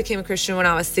 I became a Christian when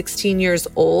I was 16 years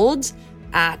old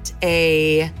at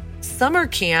a summer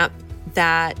camp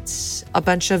that a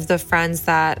bunch of the friends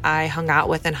that I hung out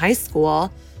with in high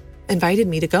school invited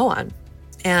me to go on.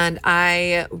 And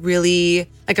I really,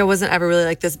 I wasn't ever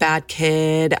really this bad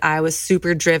kid. I was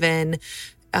super driven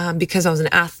because I was an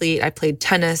athlete. I played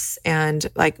tennis, and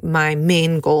my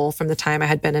main goal from the time I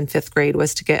had been in 5th grade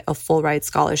was to get a full ride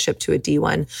scholarship to a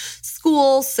D1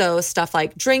 school. So stuff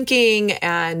like drinking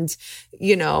and,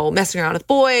 messing around with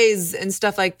boys and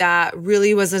stuff like that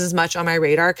really wasn't as much on my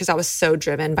radar because I was so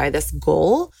driven by this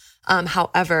goal.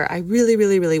 However, I really,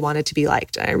 really, really wanted to be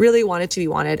liked. I really wanted to be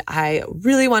wanted. I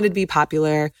really wanted to be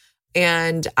popular.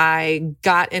 And I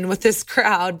got in with this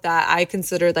crowd that I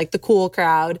considered the cool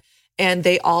crowd. And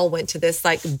they all went to this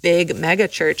big mega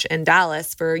church in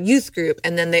Dallas for youth group.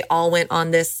 And then they all went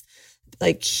on this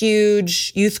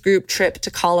huge youth group trip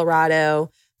to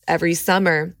Colorado every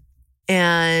summer.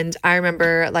 And I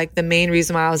remember the main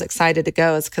reason why I was excited to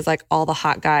go is because all the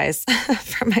hot guys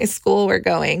from my school were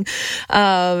going.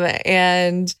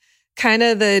 And kind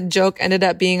of the joke ended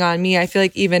up being on me. I feel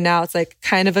even now it's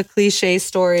kind of a cliche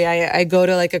story. I go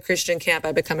to a Christian camp.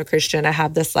 I become a Christian. I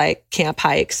have this Camp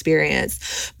High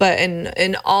experience. But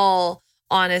in all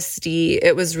honesty,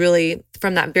 it was really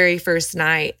from that very first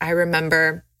night. I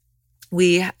remember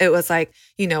it was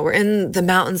we're in the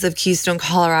mountains of Keystone,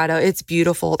 Colorado. It's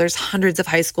beautiful. There's hundreds of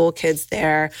high school kids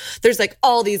there. There's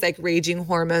all these raging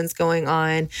hormones going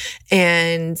on.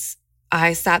 And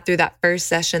I sat through that first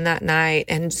session that night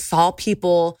and saw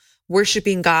people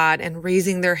worshiping God and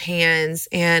raising their hands.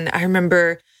 And I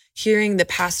remember hearing the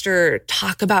pastor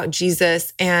talk about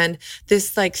Jesus and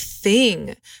this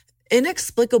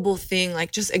inexplicable thing,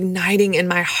 just igniting in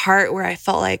my heart where I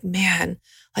felt man,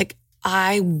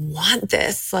 I want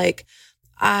this. I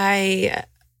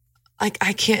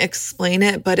can't explain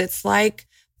it, but it's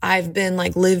I've been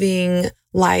living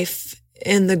life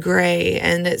in the gray.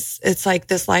 And it's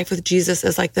this life with Jesus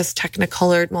is this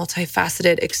technicolored,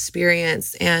 multifaceted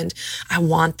experience. And I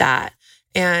want that.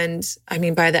 And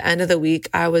by the end of the week,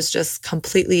 I was just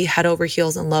completely head over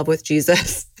heels in love with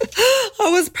Jesus. I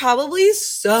was probably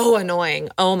so annoying.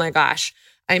 Oh my gosh.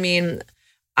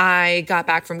 I got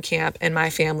back from camp and my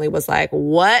family was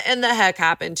what in the heck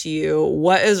happened to you?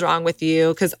 What is wrong with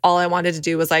you? Because all I wanted to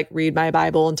do was read my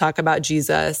Bible and talk about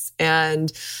Jesus.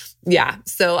 And yeah,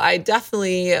 so I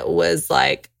definitely was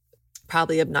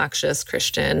probably obnoxious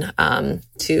Christian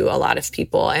to a lot of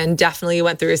people, and definitely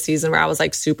went through a season where I was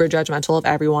super judgmental of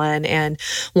everyone and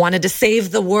wanted to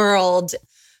save the world.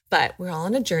 But we're all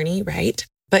on a journey, right?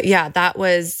 But yeah, by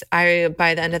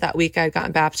the end of that week, I had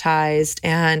gotten baptized,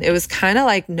 and it was kind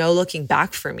of no looking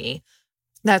back for me.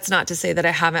 That's not to say that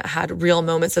I haven't had real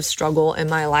moments of struggle in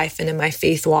my life and in my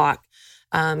faith walk.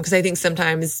 Because I think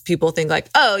sometimes people think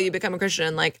oh, you become a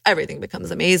Christian, everything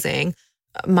becomes amazing.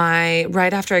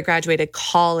 Right after I graduated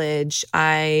college,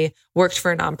 I worked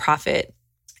for a nonprofit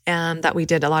and that we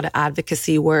did a lot of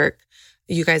advocacy work.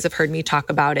 You guys have heard me talk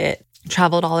about it.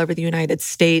 Traveled all over the United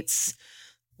States,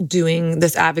 doing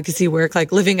this advocacy work,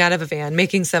 living out of a van,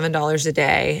 making $7 a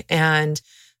day. And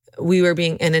we were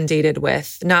being inundated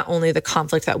with not only the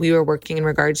conflict that we were working in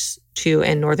regards to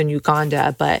in northern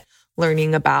Uganda, but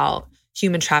learning about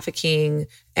human trafficking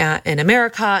in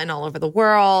America and all over the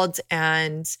world,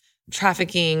 and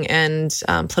trafficking and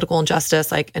political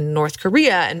injustice in North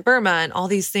Korea and Burma and all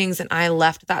these things. And I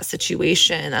left that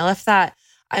situation. I left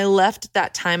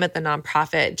that time at the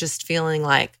nonprofit just feeling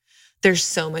there's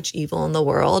so much evil in the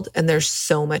world and there's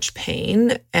so much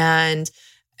pain. And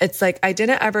it's I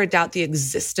didn't ever doubt the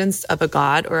existence of a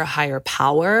God or a higher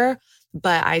power,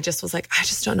 but I just was I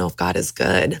just don't know if God is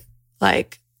good.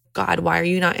 God, why are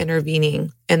you not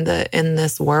intervening in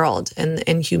this world and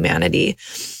in humanity?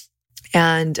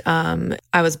 And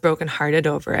I was brokenhearted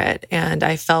over it. And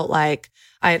I felt like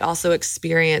I had also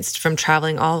experienced from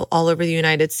traveling all over the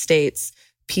United States,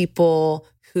 people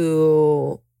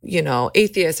who,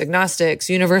 atheists, agnostics,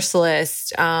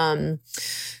 universalists,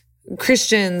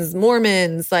 Christians,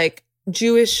 Mormons, like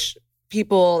Jewish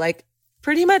people, like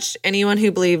pretty much anyone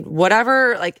who believed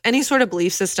whatever, like any sort of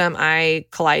belief system I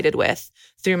collided with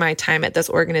through my time at this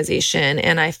organization.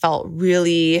 And I felt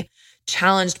really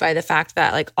challenged by the fact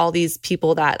that like all these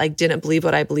people that like didn't believe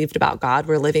what I believed about God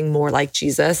were living more like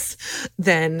Jesus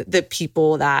than the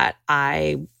people that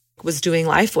I was doing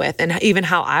life with, and even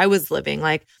how I was living.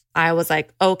 Like I was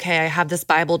like, okay, I have this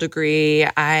Bible degree.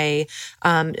 I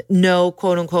know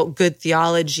quote unquote good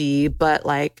theology, but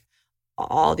like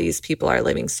all these people are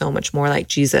living so much more like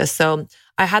Jesus. So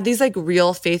I had these like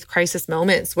real faith crisis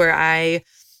moments where I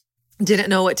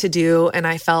didn't know what to do. And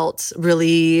I felt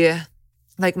really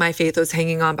like my faith was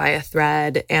hanging on by a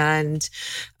thread. And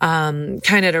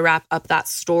kind of to wrap up that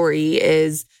story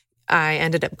is I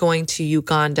ended up going to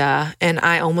Uganda, and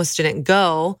I almost didn't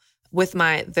go with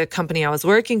the company I was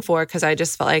working for because I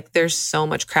just felt like there's so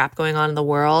much crap going on in the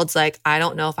world. Like, I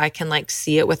don't know if I can like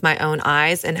see it with my own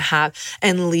eyes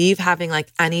and leave having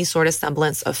like any sort of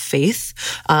semblance of faith.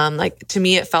 Like to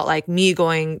me, it felt like me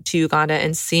going to Uganda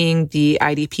and seeing the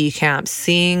IDP camps,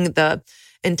 seeing the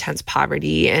intense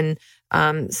poverty, and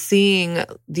seeing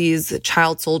these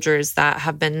child soldiers that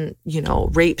have been,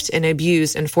 raped and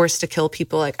abused and forced to kill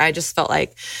people. Like, I just felt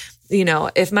like,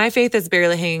 if my faith is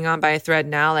barely hanging on by a thread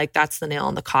now, like that's the nail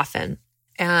in the coffin.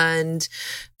 And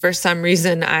for some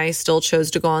reason, I still chose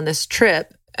to go on this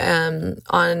trip. On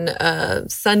a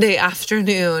Sunday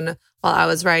afternoon, while I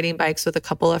was riding bikes with a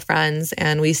couple of friends,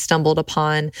 and we stumbled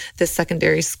upon this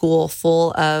secondary school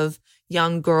full of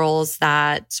young girls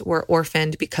that were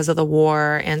orphaned because of the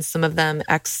war, and some of them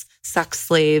ex-sex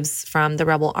slaves from the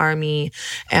rebel army,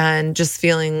 and just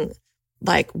feeling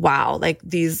like, wow, like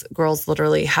these girls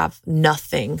literally have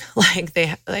nothing.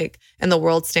 Like in the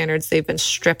world standards, they've been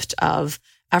stripped of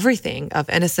everything, of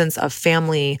innocence, of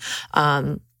family,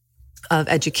 of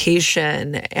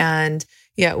education. And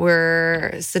yet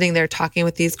we're sitting there talking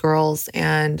with these girls,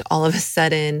 and all of a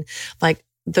sudden, like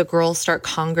the girls start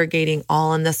congregating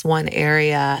all in this one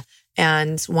area.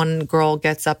 And one girl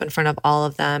gets up in front of all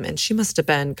of them, and she must have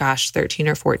been, 13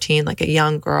 or 14, like a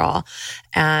young girl.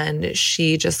 And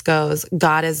she just goes,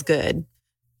 "God is good."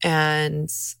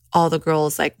 And all the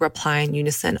girls like reply in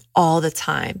unison, "All the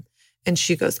time." And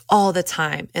she goes, "All the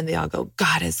time." And they all go,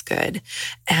 "God is good."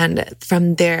 And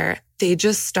from there, they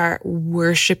just start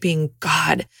worshiping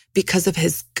God because of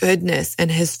his goodness and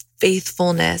his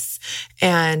faithfulness.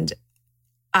 And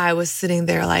I was sitting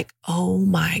there like, oh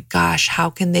my gosh, how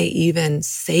can they even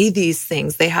say these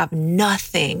things? They have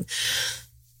nothing.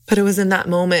 But it was in that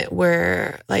moment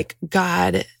where like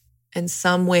God in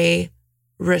some way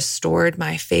restored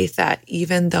my faith, that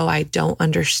even though I don't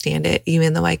understand it,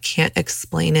 even though I can't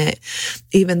explain it,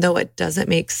 even though it doesn't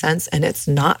make sense and it's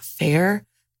not fair,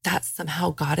 that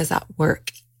somehow God is at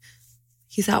work.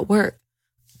 He's at work.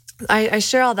 I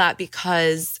share all that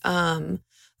because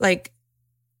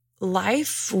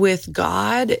life with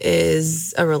God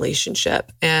is a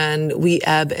relationship, and we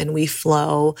ebb and we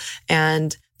flow,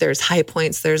 and there's high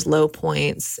points, there's low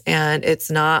points, and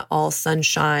it's not all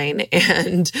sunshine,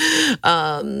 and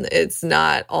it's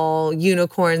not all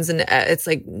unicorns, and it's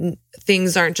like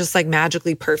things aren't just like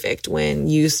magically perfect when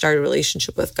you start a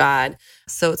relationship with God.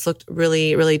 So it's looked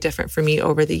really, really different for me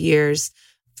over the years.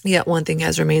 Yet one thing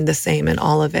has remained the same in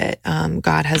all of it.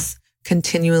 God has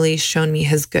continually shown me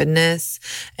his goodness.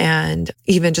 And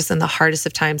even just in the hardest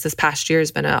of times, this past year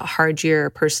has been a hard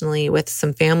year personally with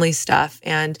some family stuff.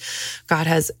 And God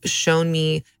has shown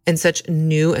me in such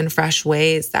new and fresh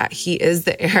ways that he is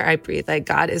the air I breathe. Like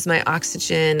God is my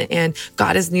oxygen, and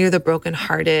God is near the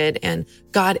brokenhearted, and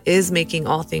God is making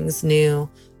all things new.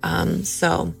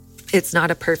 So it's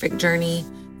not a perfect journey.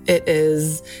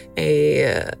 It's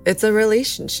a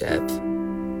relationship.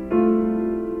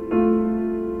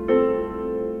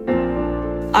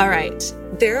 All right.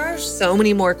 There are so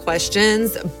many more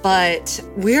questions, but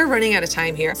we're running out of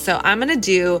time here. So I'm going to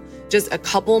do just a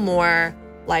couple more.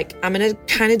 Like I'm going to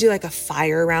kind of do like a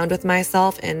fire round with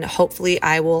myself, and hopefully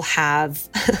I will have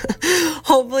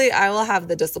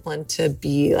the discipline to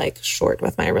be like short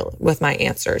with my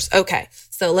answers. Okay.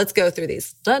 So let's go through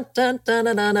these. Dun, dun, dun,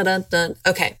 dun, dun, dun, dun.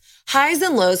 Okay. Highs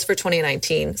and lows for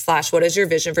 2019 / what is your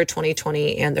vision for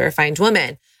 2020 and the refined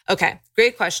woman? Okay.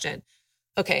 Great question.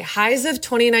 Okay, highs of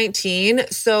 2019.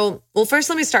 So, well, first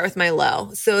let me start with my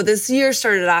low. So this year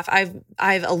started off,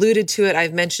 I've alluded to it,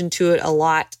 I've mentioned to it a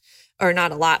lot, or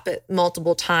not a lot, but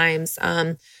multiple times.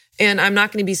 And I'm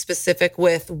not going to be specific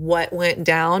with what went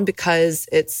down because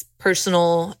it's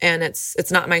personal and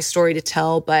it's not my story to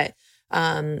tell, but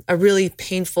a really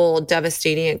painful,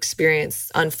 devastating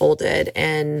experience unfolded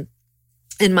in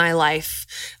my life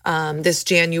this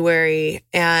January.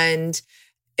 And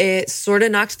it sort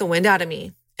of knocked the wind out of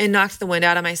me. It knocked the wind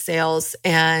out of my sails,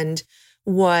 and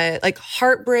what like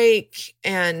heartbreak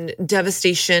and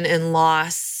devastation and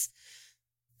loss,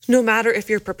 no matter if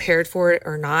you're prepared for it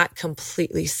or not,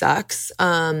 completely sucks.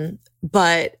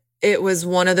 But it was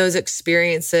one of those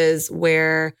experiences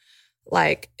where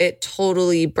like it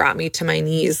totally brought me to my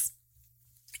knees.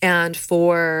 And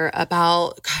for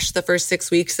about, the first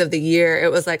 6 weeks of the year,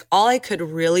 it was like all I could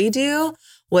really do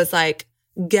was like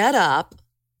get up,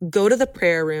 go to the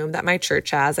prayer room that my church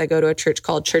has. I go to a church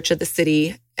called Church of the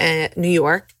City in New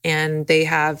York, and they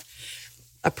have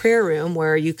a prayer room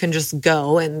where you can just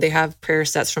go, and they have prayer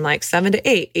sets from like 7 to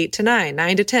 8, 8 to 9,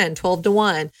 9 to 10, 12 to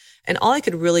 1. And all I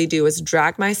could really do was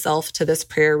drag myself to this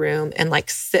prayer room and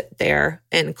like sit there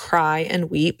and cry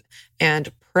and weep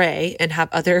and pray and have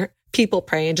other people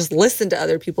pray and just listen to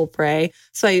other people pray.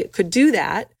 So I could do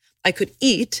that. I could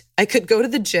eat, I could go to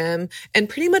the gym, and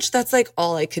pretty much that's like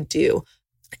all I could do.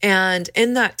 And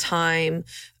in that time,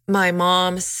 my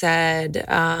mom said,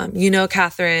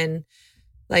 Catherine,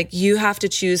 like you have to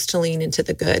choose to lean into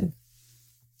the good.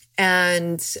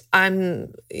 And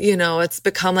it's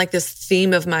become like this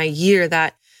theme of my year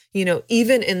that,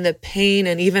 even in the pain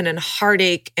and even in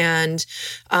heartache and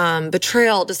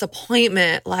betrayal,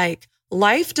 disappointment, like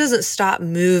life doesn't stop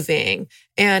moving,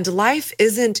 and life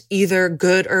isn't either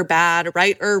good or bad,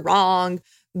 right or wrong,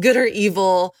 good or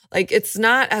evil. Like it's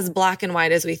not as black and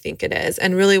white as we think it is.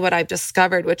 And really what I've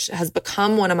discovered, which has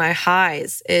become one of my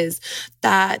highs, is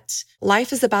that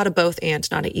life is about a both and,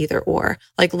 not an either or.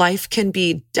 Like life can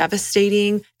be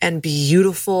devastating and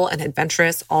beautiful and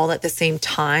adventurous all at the same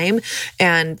time.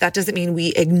 And that doesn't mean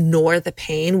we ignore the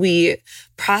pain. We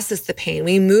process the pain.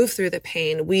 We move through the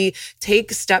pain. We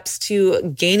take steps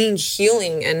to gaining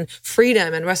healing and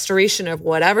freedom and restoration of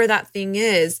whatever that thing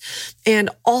is. And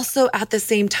also at the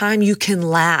same time, you can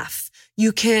laugh.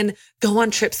 You can go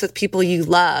on trips with people you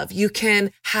love. You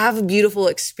can have beautiful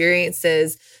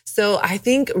experiences. So I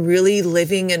think really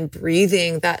living and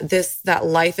breathing that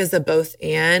life is a both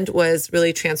and was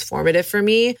really transformative for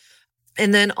me.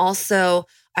 And then also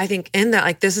I think in that,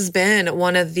 like this has been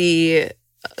one of the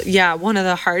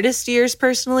hardest years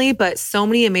personally, but so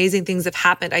many amazing things have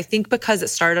happened. I think because it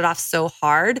started off so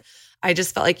hard, I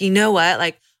just felt like, you know what,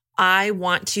 like I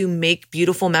want to make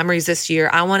beautiful memories this year.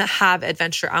 I want to have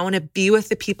adventure. I want to be with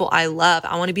the people I love.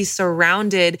 I want to be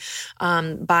surrounded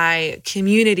by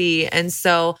community. And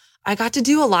so I got to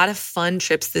do a lot of fun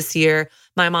trips this year.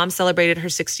 My mom celebrated her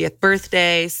 60th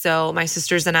birthday. So my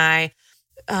sisters and I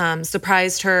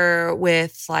surprised her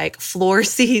with like floor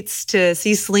seats to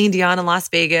see Celine Dion in Las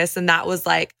Vegas. And that was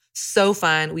like so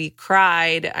fun. We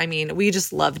cried. I mean, we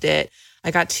just loved it. I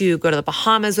got to go to the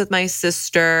Bahamas with my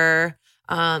sister.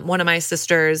 One of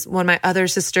my other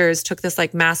sisters took this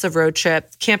like massive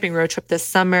camping road trip this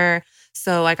summer.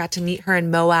 So I got to meet her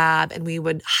in Moab, and we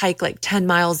would hike like 10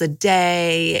 miles a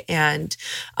day and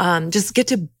just get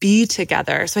to be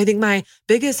together. So I think my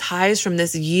biggest highs from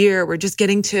this year were just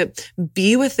getting to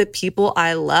be with the people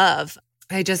I love.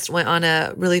 I just went on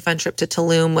a really fun trip to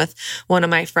Tulum with one of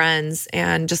my friends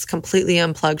and just completely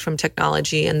unplugged from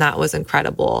technology. And that was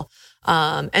incredible.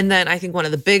 And then I think one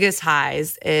of the biggest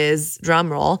highs is, drum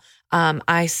roll,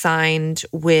 I signed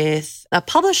with a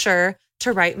publisher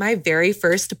to write my very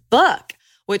first book,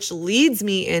 which leads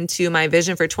me into my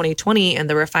vision for 2020 and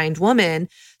The Refined Woman.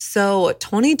 So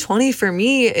 2020 for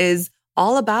me is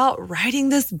all about writing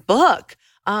this book.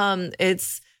 I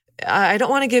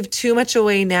don't want to give too much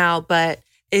away now, but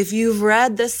if you've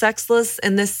read the Sexless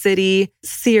in the City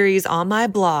series on my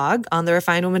blog on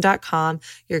therefinedwoman.com,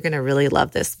 you're going to really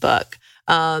love this book.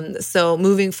 So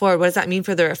moving forward, what does that mean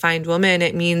for The Refined Woman?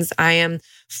 It means I am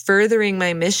furthering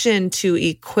my mission to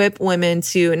equip women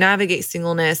to navigate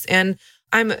singleness. And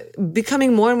I'm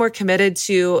becoming more and more committed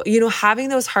to, having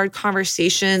those hard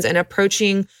conversations and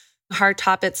approaching hard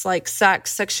topics like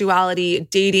sex, sexuality,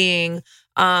 dating,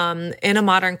 in a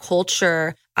modern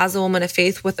culture as a woman of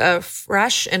faith with a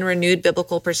fresh and renewed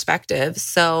biblical perspective.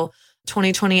 So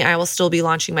 2020, I will still be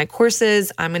launching my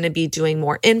courses. I'm going to be doing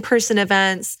more in-person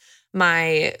events.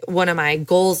 One of my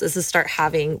goals is to start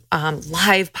having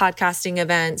live podcasting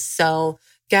events. So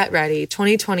get ready.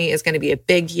 2020 is going to be a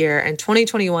big year, and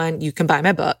 2021, you can buy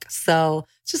my book. So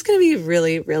it's just going to be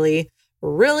really, really,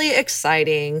 really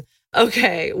exciting.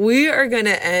 Okay, we are going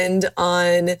to end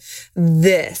on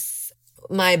this.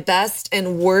 my best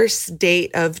and worst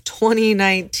date of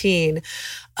 2019.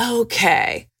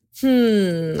 Okay.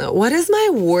 What is my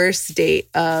worst date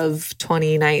of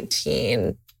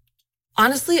 2019?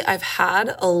 Honestly, I've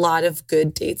had a lot of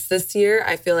good dates this year.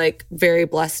 I feel like very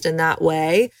blessed in that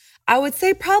way. I would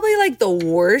say probably like the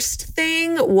worst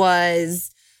thing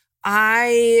was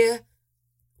I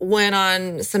went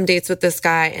on some dates with this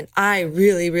guy and I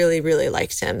really, really, really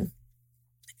liked him.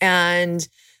 And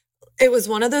it was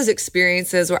one of those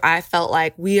experiences where I felt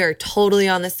like we are totally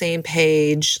on the same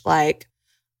page. Like,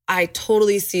 I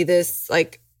totally see this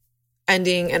like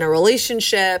ending in a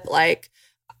relationship. Like,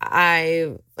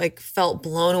 I like felt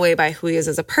blown away by who he is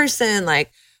as a person.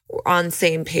 Like, we're on the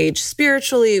same page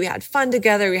spiritually. We had fun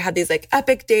together. We had these like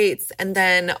epic dates. And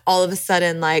then all of a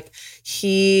sudden, like,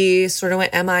 he sort of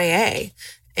went MIA.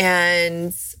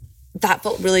 And that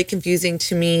felt really confusing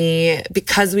to me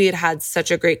because we had had such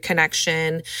a great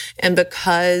connection and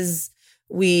because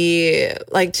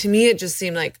to me, it just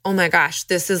seemed like, oh my gosh,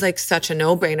 this is like such a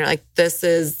no-brainer. Like, this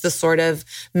is the sort of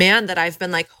man that I've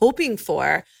been like hoping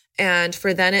for. And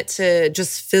for then it to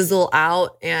just fizzle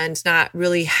out and not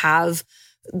really have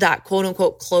that quote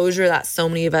unquote closure that so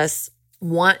many of us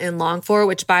want and long for,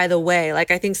 which by the way, like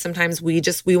I think sometimes we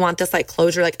want this like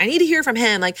closure. Like, I need to hear from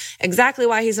him, like exactly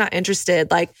why he's not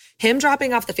interested. Like, him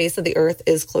dropping off the face of the earth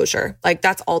is closure. Like,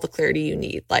 that's all the clarity you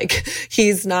need. Like,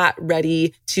 he's not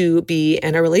ready to be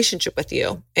in a relationship with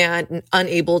you and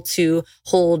unable to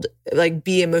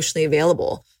be emotionally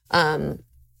available, to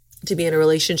be in a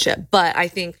relationship. But I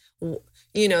think,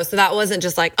 so that wasn't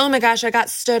just like, oh my gosh, I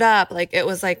got stood up. Like, it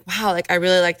was like, wow, like I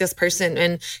really like this person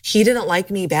and he didn't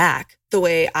like me back the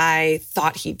way I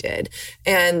thought he did.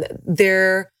 And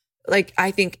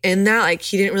I think in that, like,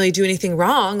 he didn't really do anything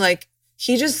wrong. Like,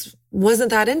 he just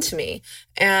wasn't that into me.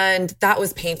 And that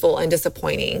was painful and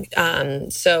disappointing.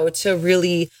 So to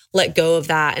really let go of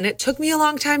that. And it took me a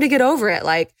long time to get over it.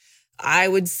 Like, I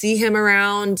would see him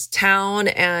around town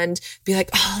and be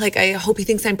like, oh, like, I hope he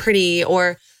thinks I'm pretty,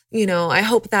 or, I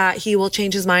hope that he will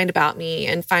change his mind about me.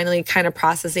 And finally kind of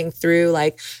processing through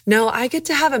like, no, I get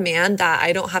to have a man that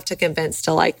I don't have to convince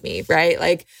to like me, right?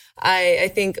 Like,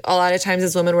 I think a lot of times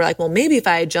as women, we're like, well, maybe if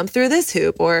I jump through this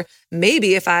hoop, or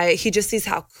maybe if he just sees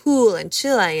how cool and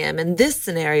chill I am in this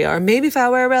scenario, or maybe if I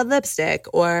wear red lipstick,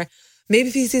 or maybe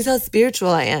if he sees how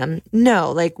spiritual I am.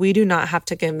 No, like, we do not have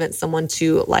to convince someone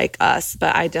to like us.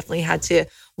 But I definitely had to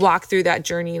walk through that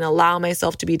journey and allow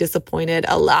myself to be disappointed,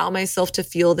 allow myself to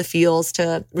feel the feels,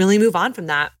 to really move on from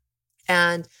that.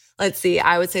 And let's see,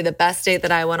 I would say the best date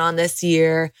that I went on this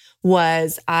year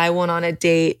was I went on a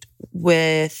date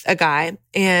with a guy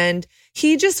and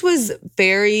he just was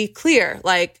very clear.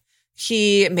 Like,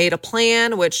 he made a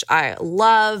plan, which I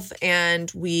love.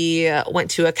 And we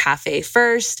went to a cafe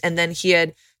first. And then he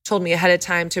had told me ahead of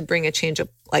time to bring a change of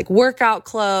like workout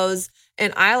clothes.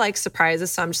 And I like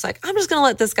surprises. So I'm just like, I'm just going to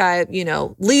let this guy,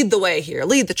 lead the way here,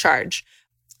 lead the charge.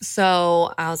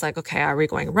 So I was like, okay, are we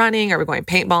going running? Are we going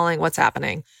paintballing? What's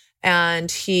happening?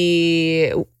 And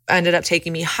he ended up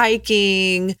taking me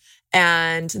hiking.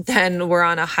 And then we're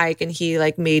on a hike and he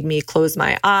like made me close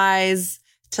my eyes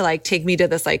to like take me to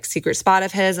this like secret spot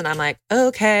of his. And I'm like,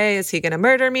 okay, is he going to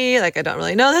murder me? Like, I don't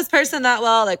really know this person that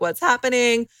well. Like, what's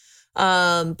happening?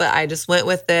 But I just went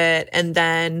with it. And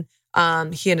then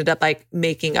he ended up like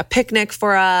making a picnic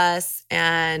for us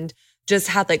and just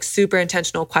had like super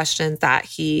intentional questions that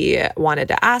he wanted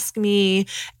to ask me.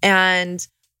 And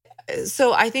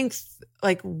so I think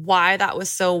like why that was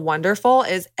so wonderful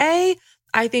is I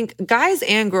think guys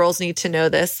and girls need to know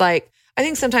this. Like, I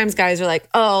think sometimes guys are like,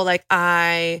 oh, like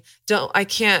I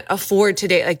can't afford to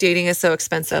date. Like, dating is so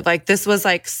expensive. Like, this was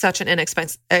like such an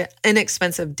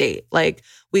inexpensive date. Like,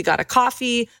 we got a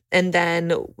coffee and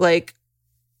then like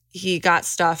he got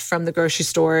stuff from the grocery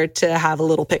store to have a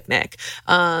little picnic.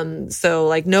 So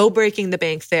like no breaking the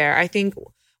bank there. I think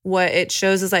what it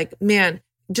shows is like, man,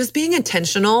 just being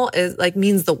intentional is like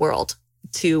means the world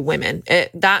to women.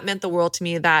 That meant the world to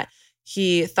me that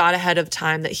he thought ahead of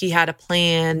time, that he had a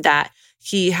plan, that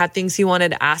he had things he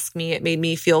wanted to ask me. It made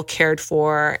me feel cared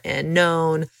for and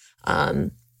known,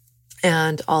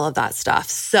 and all of that stuff.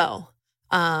 So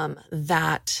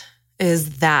that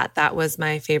was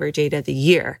my favorite date of the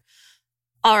year.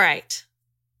 All right.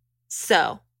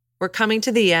 So we're coming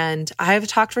to the end. I have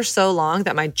talked for so long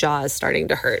that my jaw is starting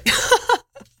to hurt.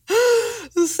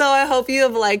 So I hope you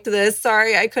have liked this.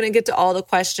 Sorry, I couldn't get to all the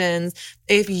questions.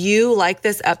 If you like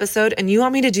this episode and you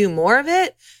want me to do more of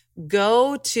it,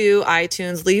 go to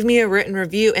iTunes, leave me a written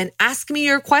review and ask me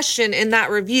your question in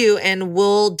that review and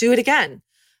we'll do it again.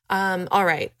 All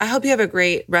right. I hope you have a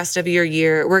great rest of your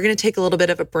year. We're going to take a little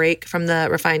bit of a break from the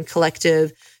Refined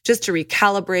Collective just to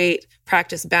recalibrate,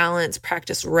 practice balance,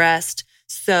 practice rest.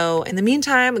 So in the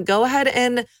meantime, go ahead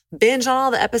and binge on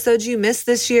all the episodes you missed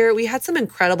this year. We had some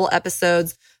incredible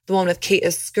episodes. The one with Kate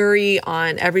Escuri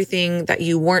on everything that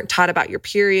you weren't taught about your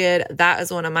period. That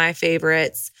is one of my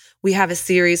favorites. We have a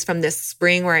series from this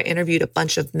spring where I interviewed a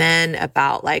bunch of men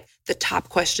about like the top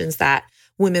questions that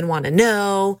women want to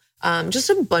know. Just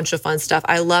a bunch of fun stuff.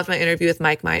 I loved my interview with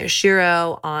Mike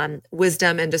Miyashiro on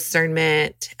wisdom and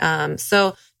discernment.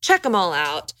 So check them all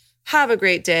out. Have a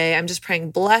great day. I'm just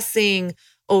praying blessing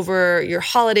over your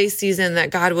holiday season, that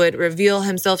God would reveal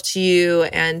himself to you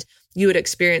and you would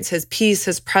experience his peace,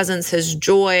 his presence, his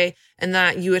joy, and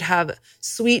that you would have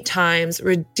sweet times,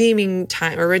 redeeming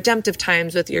time or redemptive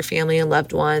times with your family and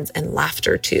loved ones, and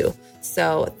laughter too.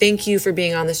 So thank you for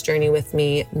being on this journey with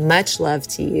me. Much love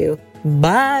to you.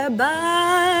 Bye-bye.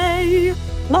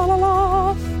 La la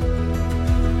la.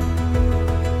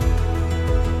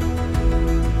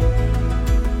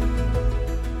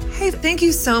 Hey, thank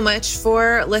you so much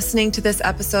for listening to this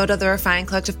episode of the Refined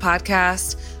Collective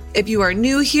podcast. If you are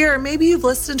new here, or maybe you've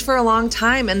listened for a long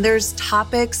time and there's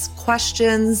topics,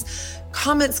 questions,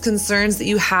 comments, concerns that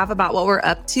you have about what we're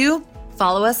up to,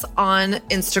 follow us on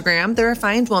Instagram, The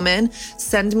Refined Woman.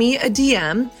 Send me a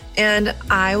DM and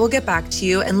I will get back to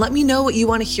you and let me know what you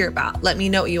want to hear about. Let me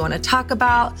know what you want to talk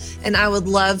about, and I would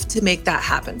love to make that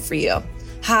happen for you.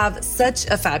 Have such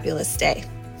a fabulous day.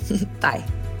 Bye.